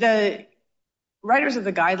the writers of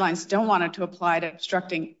the guidelines don't want it to apply to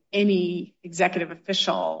obstructing any executive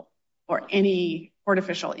official or any court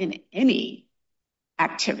official in any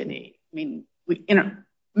activity. I mean,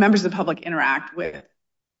 members of the public interact with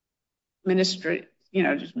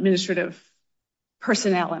administrative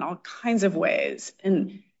personnel in all kinds of ways.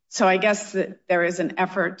 And so I guess that there is an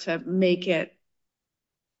effort to make it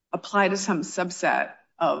apply to some subset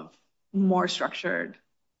of more structured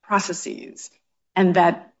processes, and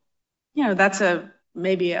that, that's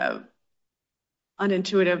maybe a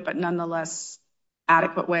unintuitive but nonetheless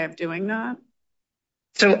adequate way of doing that?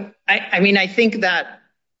 So, I think that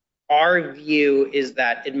our view is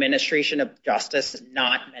that administration of justice is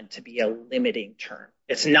not meant to be a limiting term.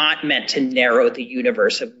 It's not meant to narrow the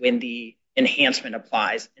universe of when the enhancement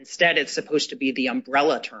applies. Instead, it's supposed to be the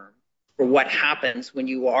umbrella term for what happens when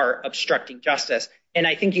you are obstructing justice. And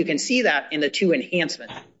I think you can see that in the two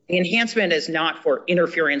enhancements. The enhancement is not for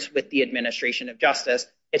interference with the administration of justice.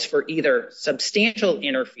 It's for either substantial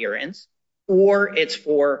interference, or it's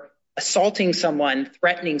for assaulting someone,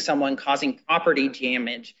 threatening someone, causing property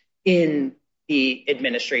damage in the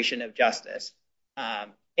administration of justice, and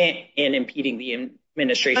impeding the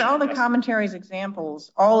administration. But all the commentaries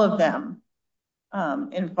examples, all of them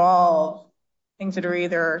involve things that are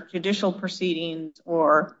either judicial proceedings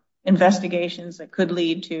or investigations that could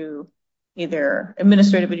lead to either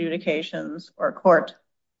administrative adjudications or court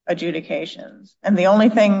adjudications. And the only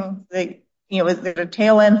thing that, is the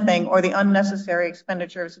tail end thing or the unnecessary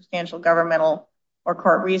expenditure of substantial governmental or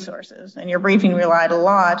court resources. And your briefing relied a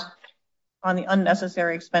lot on the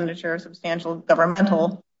unnecessary expenditure of substantial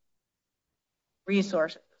governmental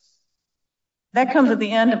resources. That comes at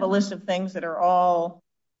the end of a list of things that are all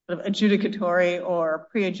sort of adjudicatory or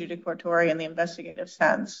pre-adjudicatory in the investigative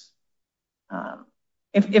sense.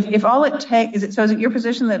 If all it takes, is it your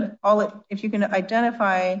position that if you can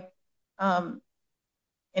identify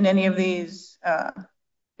in any of these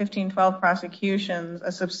 1512 prosecutions,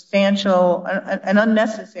 an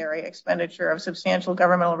unnecessary expenditure of substantial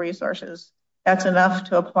governmental resources, that's enough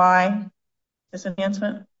to apply this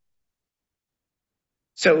enhancement?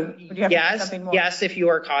 So yes, if you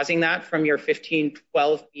are causing that from your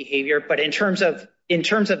 1512 behavior, but in terms of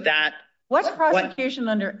that, what prosecution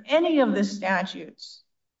under any of the statutes?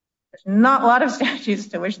 There's not a lot of statutes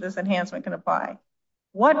to which this enhancement can apply.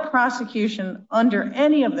 What prosecution under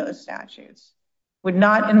any of those statutes would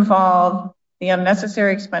not involve the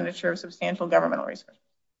unnecessary expenditure of substantial governmental resources?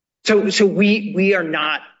 So we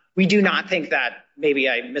do not think that, maybe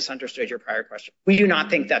I misunderstood your prior question. We do not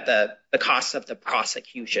think that the costs of the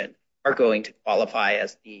prosecution are going to qualify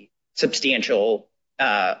as the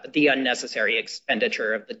unnecessary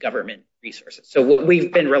expenditure of the government resources. So what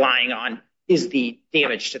we've been relying on is the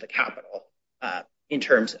damage to the capital in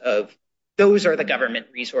terms of those are the government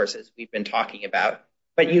resources we've been talking about.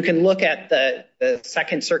 But you can look at the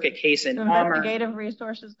Second Circuit case in Palmer. Investigative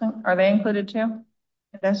resources, are they included too?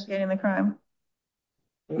 Investigating the crime?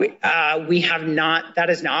 We have not. That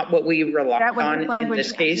is not what we rely on in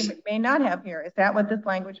this case. May not have here. Is that what this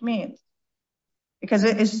language means? Because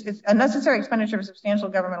it's a necessary expenditure of substantial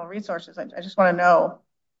governmental resources. I just want to know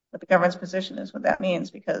what the government's position is, what that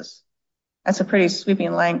means, because that's a pretty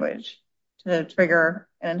sweeping language to trigger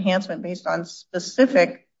an enhancement based on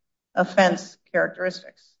specific offense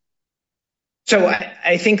characteristics. So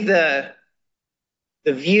I think the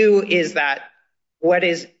view is that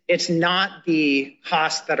it's not the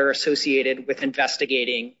costs that are associated with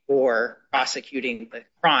investigating or prosecuting the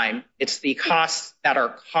crime. It's the costs that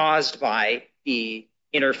are caused by the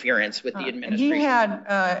interference with the administration.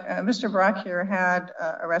 Mr. Brock here had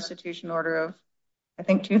a restitution order of, I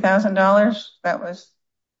think, $2,000. That was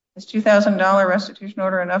his $2,000 restitution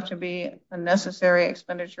order enough to be a necessary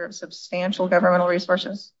expenditure of substantial governmental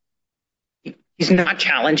resources? He's not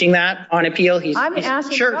challenging that on appeal. I'm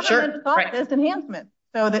asking the government thought this enhancement.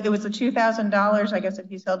 So that it was the $2,000, I guess, that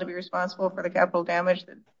he's held to be responsible for the capital damage.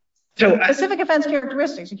 So specific offense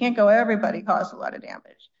characteristics, you can't go everybody caused a lot of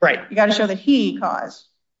damage. Right. You got to show that he caused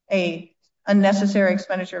a unnecessary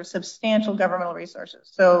expenditure of substantial governmental resources.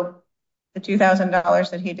 So the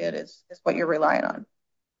 $2,000 that he did is what you're relying on.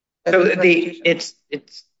 So the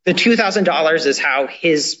 $2,000 is how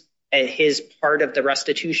his part of the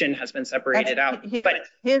restitution has been separated out.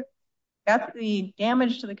 That's the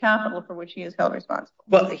damage to the capital for which he is held responsible.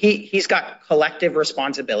 Well, he's got collective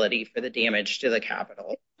responsibility for the damage to the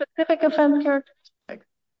capital. Specific offense characteristics.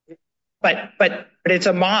 But it's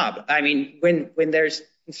a mob. I mean, when there's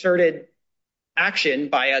concerted action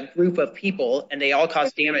by a group of people and they all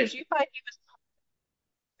cause damage. Did you find he was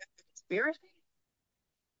a conspiracy?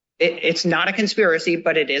 It's not a conspiracy,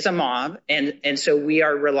 but it is a mob. And so we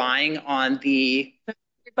are relying on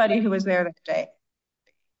everybody who was there that day.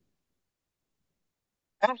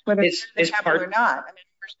 Whether it's the Capitol or not. I mean,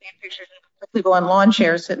 we're seeing pictures of people on lawn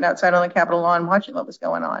chairs sitting outside on the Capitol lawn watching what was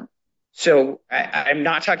going on. So I'm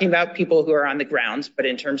not talking about people who are on the grounds, but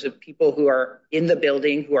in terms of people who are in the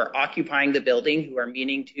building, who are occupying the building, who are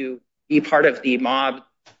meaning to be part of the mob.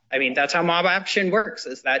 I mean, that's how mob action works,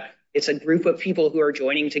 is that it's a group of people who are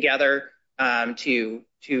joining together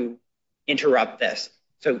to interrupt this.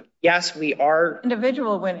 So yes, we are.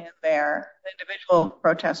 Individual went in there. The individual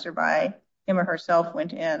protester by him or herself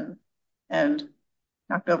went in and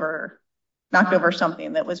knocked over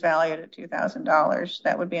something that was valued at $2,000.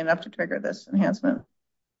 That would be enough to trigger this enhancement.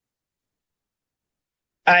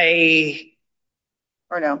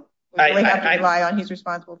 Or no, we really have to rely on he's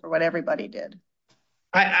responsible for what everybody did.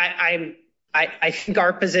 I think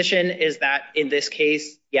our position is that in this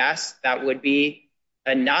case, yes, that would be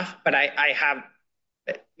enough. But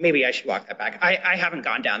maybe I should walk that back. I haven't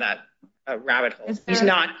gone down that rabbit hole. He's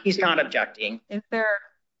not objecting. He's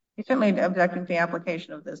certainly objecting to the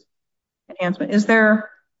application of this enhancement. Is there,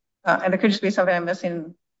 and there could just be something I'm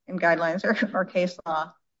missing in guidelines or case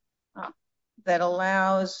law that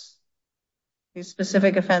allows these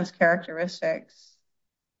specific offense characteristics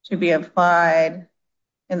to be applied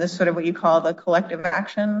in this sort of what you call the collective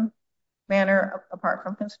action manner apart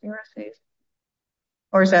from conspiracies?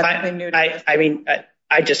 Or is that something new to this? I mean,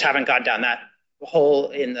 I just haven't gone down that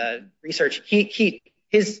hole in the research.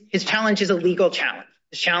 His challenge is a legal challenge.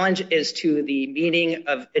 The challenge is to the meaning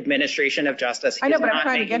of administration of justice. I know, but I'm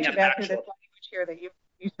trying to get you back to the language here that you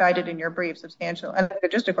cited in your brief, substantial, and the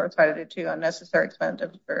district court cited it too, unnecessary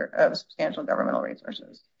expenditure of substantial governmental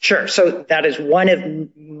resources. Sure. So that is one of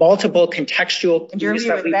multiple contextual clues. In your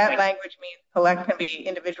view, that language means can be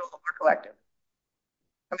individual or collective.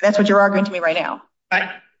 I mean, that's what you're arguing to me right now.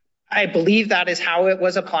 I believe that is how it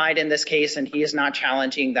was applied in this case, and he is not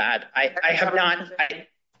challenging that. I have not.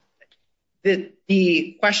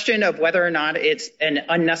 The question of whether or not it's an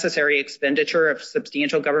unnecessary expenditure of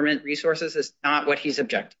substantial government resources is not what he's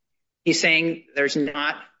objecting. He's saying there's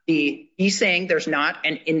not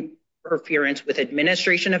an interference with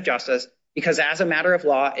administration of justice because as a matter of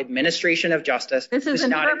law, administration of justice this is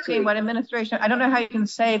not interpreting what administration. I don't know how you can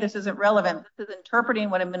say this isn't relevant. This is interpreting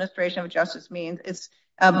what administration of justice means.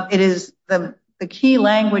 It is the key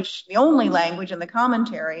language, the only language in the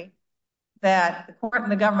commentary that the court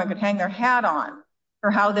and the government could hang their hat on for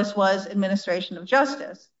how this was administration of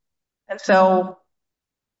justice. And so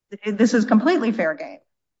this is completely fair game.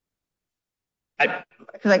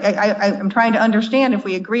 Because I'm trying to understand if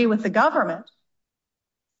we agree with the government,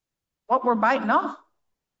 what we're biting off,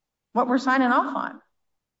 what we're signing off on.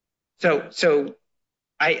 So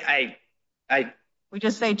we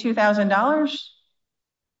just say $2,000.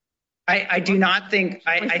 I do not think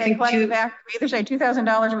we either say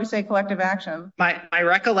 $2,000 or we say collective action. My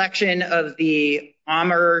recollection of the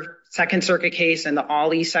Amr Second Circuit case and the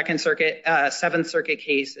Ali Seventh Circuit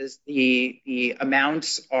case is the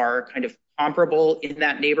amounts are kind of comparable in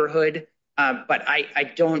that neighborhood. But I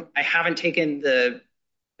haven't taken the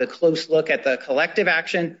close look at the collective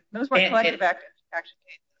action. Those were collective action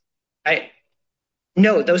cases.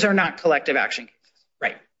 No, those are not collective action cases.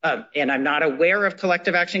 Right. And I'm not aware of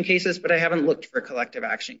collective action cases, but I haven't looked for collective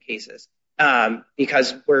action cases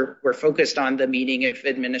because we're focused on the meaning of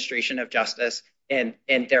administration of justice. And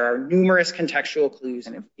there are numerous contextual clues.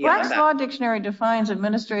 Black's Law Dictionary defines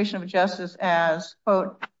administration of justice as,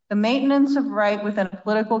 quote, the maintenance of right within a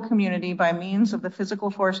political community by means of the physical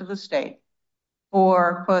force of the state,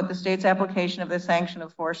 or, quote, the state's application of the sanction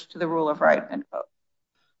of force to the rule of right, end quote.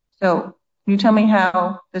 So can you tell me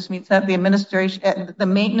how this means that the administration, the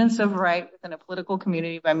maintenance of right within a political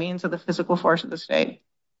community by means of the physical force of the state?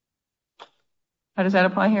 How does that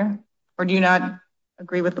apply here? Or do you not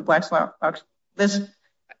agree with the Black's Law?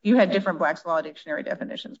 You had different Black's Law Dictionary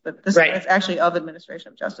definitions, but this is actually of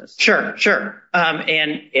administration of justice. Sure.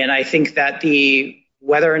 And I think that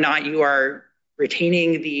whether or not you are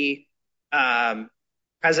retaining the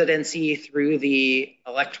presidency through the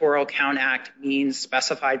Electoral Count Act means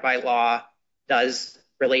specified by law does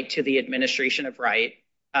relate to the administration of right.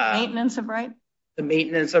 Maintenance of right? The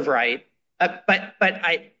maintenance of right.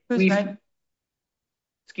 Who's right?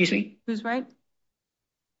 Excuse me? Who's right?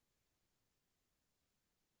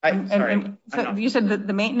 Sorry. So you said that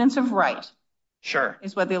the maintenance of right. Sure.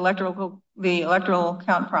 Is what the electoral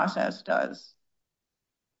count process does.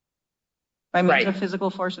 By means of physical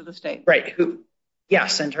force of the state. Right.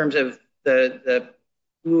 Yes, in terms of the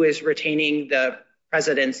who is retaining the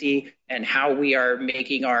presidency and how we are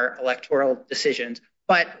making our electoral decisions.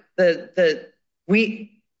 But that's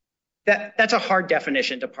a hard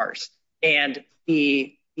definition to parse. And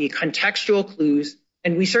the contextual clues,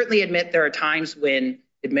 and we certainly admit there are times when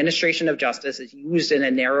administration of justice is used in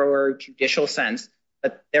a narrower judicial sense,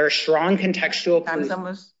 but there are strong contextual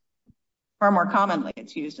clues. Far more commonly,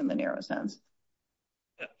 it's used in the narrow sense.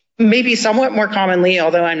 Maybe somewhat more commonly,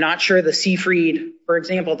 although I'm not sure the Seafried, for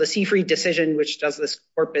example, the Seafried decision, which does this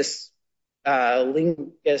corpus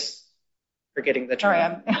lingus forgetting the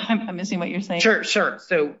term. Sorry, I'm missing what you're saying. Sure.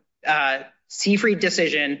 So Seafried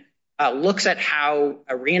decision looks at how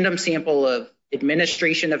a random sample of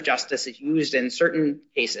administration of justice is used in certain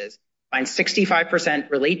cases, finds 65%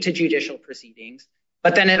 relate to judicial proceedings,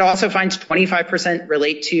 but then it also finds 25%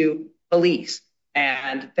 relate to police.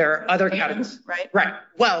 And there are other categories, right?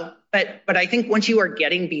 Well, but I think once you are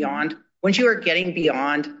getting beyond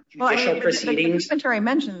judicial proceedings, the commentary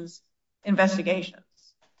mentions investigations,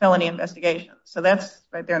 felony investigations. So that's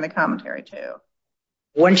right there in the commentary too.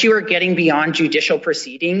 Once you are getting beyond judicial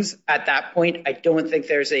proceedings, at that point, I don't think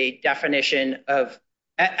there's a definition of,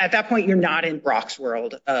 at that point, you're not in Brock's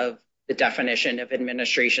world of the definition of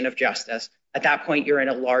administration of justice. At that point, you're in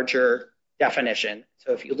a larger definition.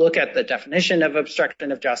 So if you look at the definition of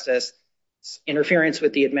obstruction of justice, interference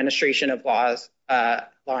with the administration of law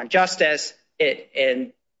and justice,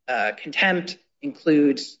 contempt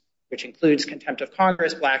which includes contempt of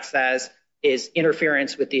Congress, Black says, is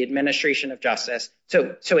interference with the administration of justice.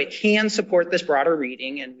 So it can support this broader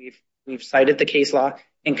reading, and we've cited the case law,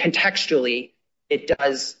 and contextually, it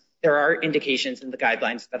does. There are indications in the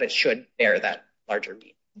guidelines that it should bear that larger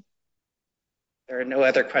meaning. There are no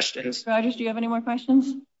other questions. Rogers, do you have any more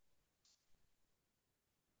questions?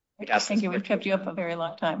 Thank you. We've kept you up a very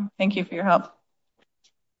long time. Thank you for your help.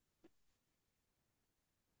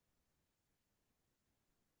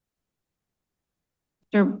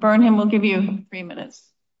 Mr. Burnham, we'll give you 3 minutes.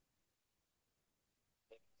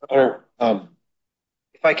 If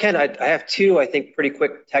I can, I have two, I think, pretty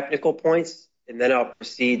quick technical points, and then I'll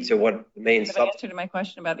proceed to what the main subject. Answer to my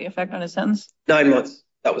question about the effect on his sentence? 9 months.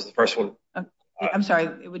 That was the first one. I'm sorry.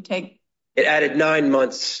 It would take. It added 9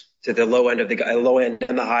 months to the low end and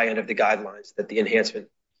the high end of the guidelines that the enhancement.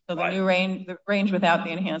 So the new range, the range without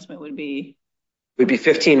the enhancement would be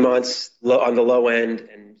 15 months on the low end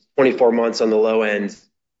and 24 months on the low end.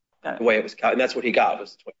 The way it was, and that's what he got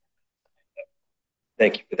was 20.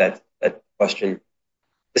 Thank you for that question.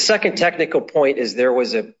 The second technical point is there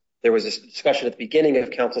was a discussion at the beginning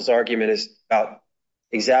of counsel's argument is about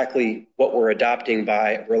exactly what we're adopting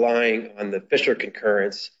by relying on the Fisher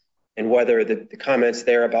concurrence and whether the comments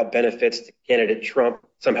there about benefits to candidate Trump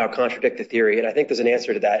somehow contradict the theory. And I think there's an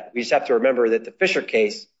answer to that. We just have to remember that the Fisher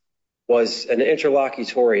case was an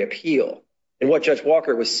interlocutory appeal. And what Judge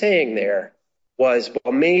Walker was saying there was,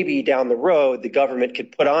 well, maybe down the road, the government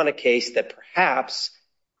could put on a case that perhaps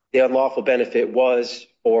the unlawful benefit was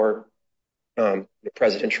for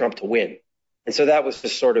President Trump to win. And so that was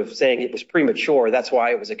just sort of saying it was premature. That's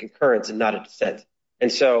why it was a concurrence and not a dissent.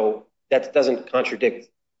 And so that doesn't contradict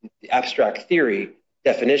the abstract theory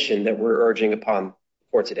definition that we're urging upon the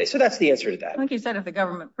court today. So that's the answer to that. Like you said, if the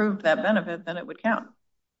government proved that benefit, then it would count.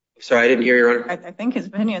 Sorry, I didn't hear your honor. I think his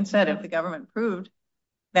opinion said if the government proved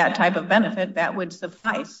that type of benefit, that would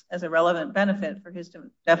suffice as a relevant benefit for his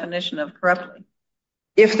definition of corruptly.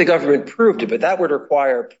 If the government proved it, but that would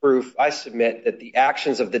require proof, I submit, that the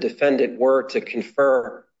actions of the defendant were to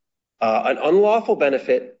confer an unlawful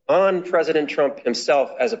benefit on President Trump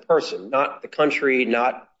himself as a person, not the country,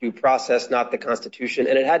 not due process, not the Constitution,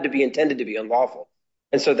 and it had to be intended to be unlawful.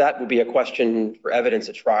 And so that would be a question for evidence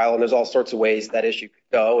at trial, and there's all sorts of ways that issue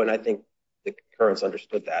could go, and I think the concurrence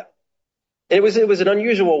understood that. It was an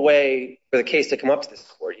unusual way for the case to come up to this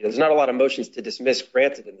court. There's not a lot of motions to dismiss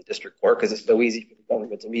granted in the district court because it's so easy for the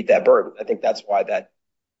government to meet that burden. I think that's why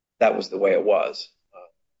that was the way it was.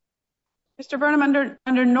 Mr. Burnham,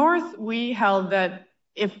 under North, we held that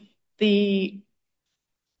if the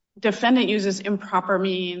defendant uses improper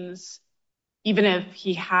means, even if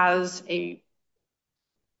he has a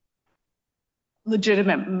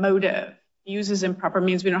legitimate motive, uses improper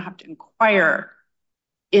means, we don't have to inquire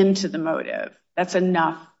into the motive. That's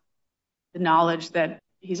enough. The knowledge that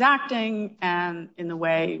he's acting and in the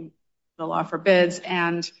way the law forbids,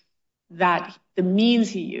 and that the means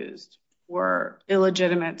he used were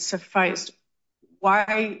illegitimate, sufficed.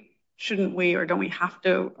 Why shouldn't we, or don't we have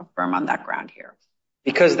to affirm on that ground here?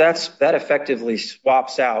 Because that effectively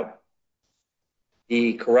swaps out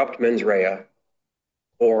the corrupt mens rea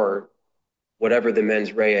or whatever the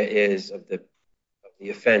mens rea is of the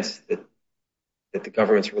offense that the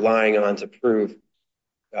government's relying on to prove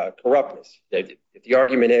corruptness. If the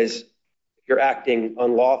argument is if you're acting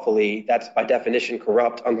unlawfully, that's by definition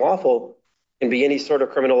corrupt. Unlawful can be any sort of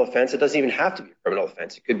criminal offense. It doesn't even have to be a criminal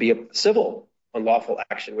offense. It could be a civil unlawful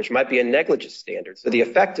action, which might be a negligence standard. So the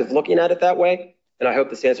effect of looking at it that way, and I hope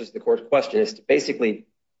this answers the court's question, is to basically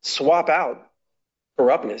swap out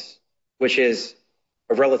corruptness, which is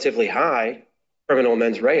a relatively high criminal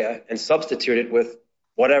mens rea, and substitute it with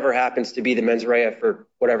whatever happens to be the mens rea for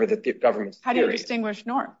whatever the government's How do you distinguish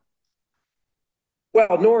North?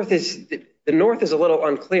 Well, North is the the North is a little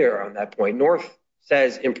unclear on that point. North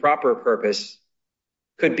says improper purpose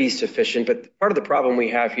could be sufficient, but part of the problem we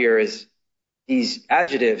have here is these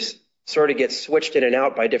adjectives sort of get switched in and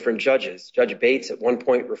out by different judges. Judge Bates at one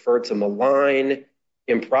point referred to malign.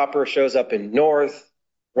 Improper shows up in North.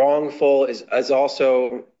 Wrongful is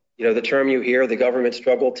also, the term you hear. The government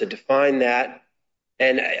struggled to define that.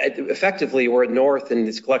 And effectively, we're at North in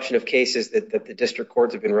this collection of cases that the district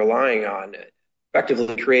courts have been relying on,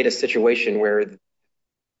 effectively create a situation where the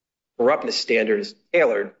corruptness standard is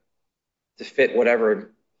tailored to fit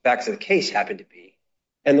whatever facts of the case happen to be.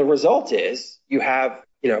 And the result is you have,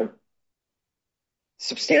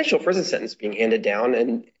 substantial prison sentence being handed down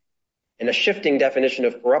and a shifting definition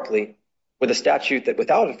of corruptly with a statute that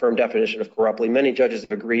without a firm definition of corruptly, many judges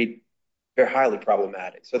have agreed they're highly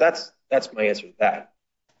problematic. So that's my answer to that.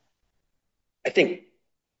 I think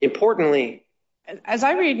importantly, as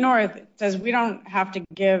I read North, it says we don't have to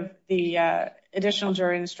give the additional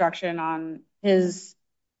jury instruction on his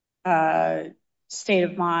state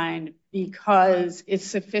of mind because it's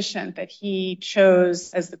sufficient that he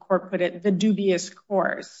chose, as the court put it, the dubious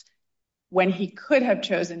course when he could have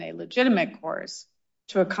chosen a legitimate course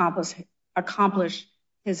to accomplish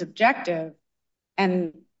his objective,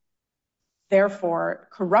 and therefore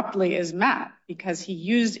corruptly is met because he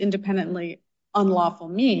used independently unlawful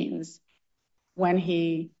means when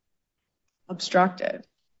he obstructed.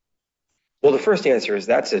 Well, the first answer is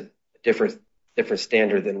that's a different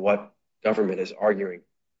standard than what government is arguing.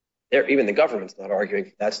 Even the government's not arguing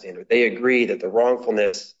for that standard. They agree that the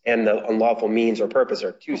wrongfulness and the unlawful means or purpose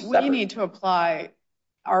are two separate. We need to apply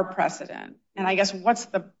our precedent. And I guess what's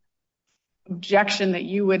the objection that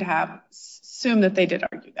you would have? Assume that they did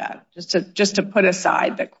argue that, just to put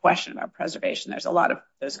aside the question about preservation. There's a lot of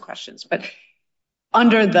those questions. But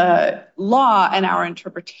under the law and our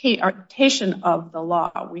interpretation of the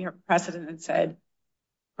law, we have precedent that said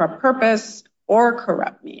corrupt purpose or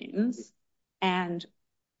corrupt means. And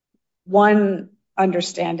one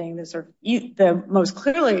understanding, the most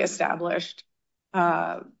clearly established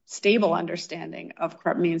stable understanding of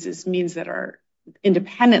corrupt means is means that are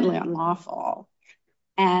independently unlawful.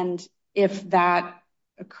 And if that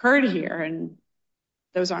occurred here, and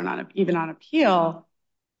those are not even on appeal,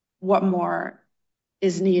 what more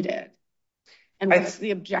is needed? And what's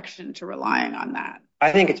the objection to relying on that?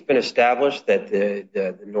 I think it's been established that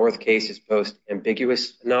the North case is both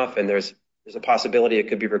ambiguous enough, and there's a possibility it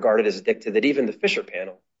could be regarded as a dicta that even the Fisher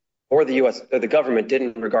panel or the U.S. or the government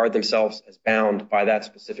didn't regard themselves as bound by that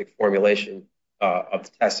specific formulation of the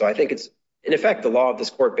test. So I think it's, in effect, the law of this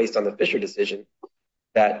court based on the Fisher decision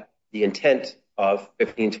that the intent of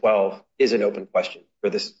 1512 is an open question for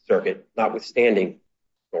this circuit, notwithstanding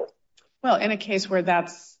North. Well, in a case where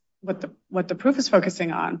that's what the proof is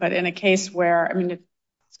focusing on, but in a case where, I mean, the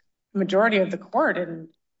majority of the court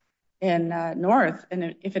in North,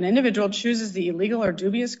 and if an individual chooses the illegal or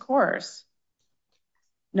dubious course,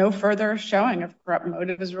 no further showing of corrupt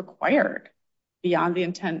motive is required beyond the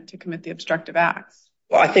intent to commit the obstructive acts.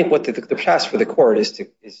 Well, I think what the task for the court is,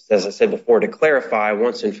 as I said before, to clarify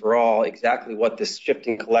once and for all exactly what this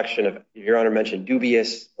shifting collection of, Your Honor mentioned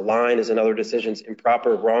dubious, malign is another decision,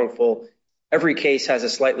 improper, wrongful. Every case has a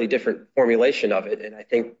slightly different formulation of it. And I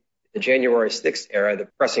think the January 6th era, the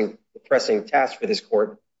pressing task for this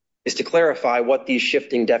court is to clarify what these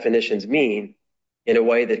shifting definitions mean in a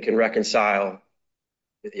way that can reconcile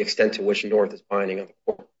the extent to which North is binding on the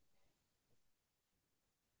court.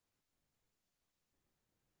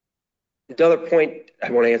 Another point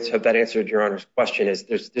I want to have that answered Your Honor's question is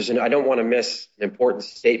I don't want to miss an important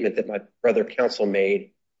statement that my brother counsel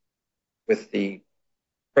made with the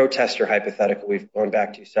protester hypothetical we've gone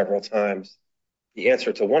back to several times. The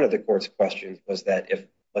answer to one of the court's questions was that if,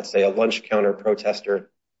 let's say, a lunch counter protester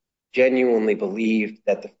genuinely believed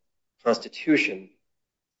that the Constitution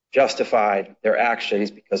justified their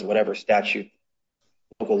actions because whatever statute,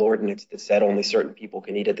 local ordinance that said only certain people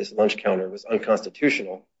can eat at this lunch counter was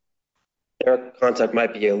unconstitutional, their conduct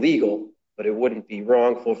might be illegal, but it wouldn't be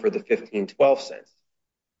wrongful for the 1512 sense.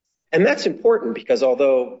 And that's important because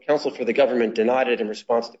although counsel for the government denied it in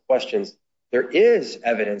response to questions, there is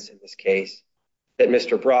evidence in this case that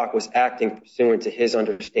Mr. Brock was acting pursuant to his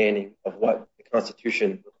understanding of what the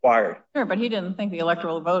Constitution required. Sure, but he didn't think the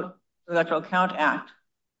Electoral Count Act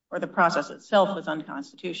or the process itself was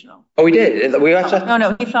unconstitutional. Oh, we did?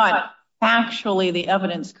 No, he thought factually the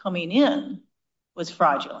evidence coming in was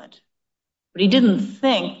fraudulent. But he didn't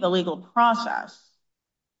think the legal process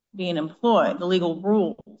being employed, the legal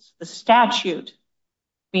rules, the statute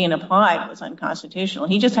being applied was unconstitutional.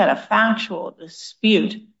 He just had a factual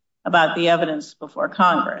dispute about the evidence before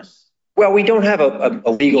Congress. Well, we don't have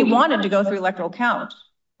a legal... He wanted to go through electoral count,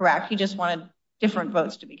 correct? He just wanted different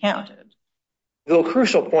votes to be counted. The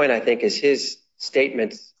crucial point, I think, is his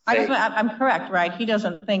statements. I'm correct, right? He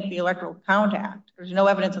doesn't think the Electoral Count Act, there's no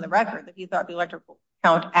evidence in the record that he thought the Electoral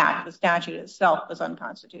Count Act, the statute itself, was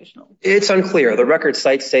unconstitutional. It's unclear. The record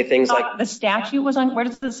sites say things like... The statute was where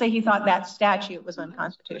does it say he thought that statute was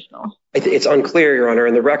unconstitutional? It's unclear, Your Honor.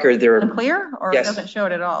 In the record, there... Unclear? Or yes. It doesn't show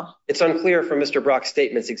it at all? It's unclear from Mr. Brock's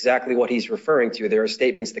statements exactly what he's referring to. There are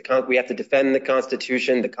statements that we have to defend the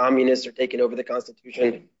Constitution, the communists are taking over the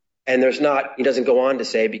Constitution, and there's not... He doesn't go on to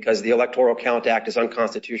say because the Electoral Count Act is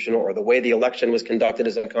unconstitutional or the way the election was conducted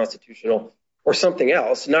is unconstitutional or something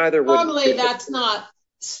else. Neither would... Normally, that's not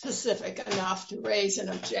specific enough to raise an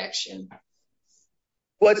objection.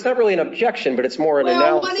 Well, it's not really an objection, but it's more an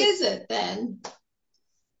analysis. What is it then?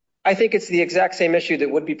 I think it's the exact same issue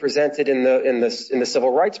that would be presented in the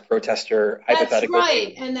civil rights protester hypothetical. That's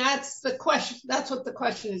right, and that's the question. That's what the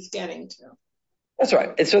question is getting to. That's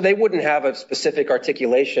right. And so they wouldn't have a specific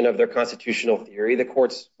articulation of their constitutional theory. The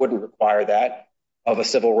courts wouldn't require that of a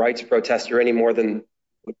civil rights protester any more than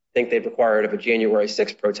we think they'd require it of a January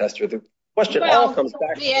 6th protester. The question all comes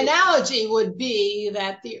back to... The analogy would be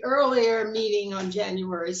that the earlier meeting on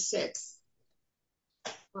January 6th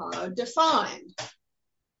defined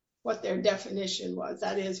what their definition was.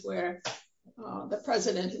 That is where the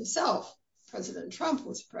president himself, President Trump,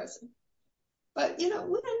 was present. But, we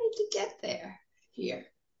don't need to get there here.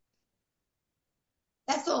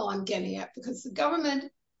 That's all I'm getting at, because the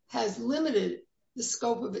government has limited the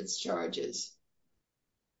scope of its charges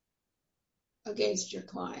against your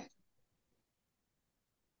client.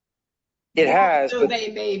 It has. So they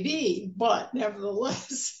may be, but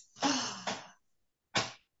nevertheless.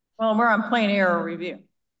 Well, we're on plain error review.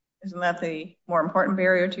 Isn't that the more important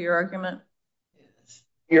barrier to your argument?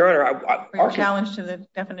 Your Honor, our challenge to the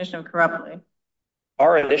definition of corruptly.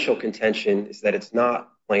 Our initial contention is that it's not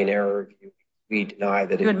plain error review. We deny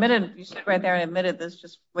that. You stood right there and admitted this.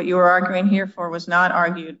 Just what you were arguing here for was not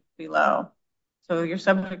argued below. So you're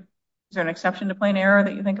subject. Is there an exception to plain error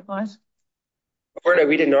that you think applies?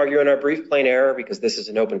 We didn't argue in our brief plain error because this is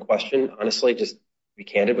an open question. Honestly, just be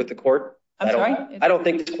candid with the court. I'm sorry? I don't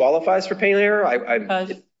think this qualifies for plain error.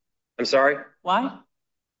 I'm sorry? Why?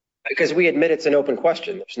 Because we admit it's an open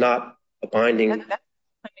question. There's not a binding. Is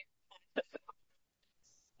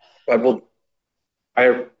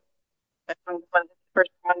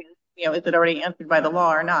it already answered by the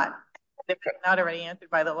law or not? If it's not already answered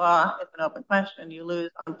by the law, it's an open question. You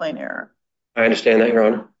lose on plain error. I understand that, Your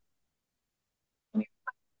Honor.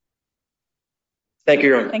 Thank you,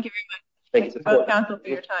 Your Honor. Thank you very much. Thank you both counsel for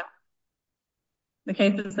your time. The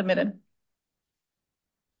case is submitted.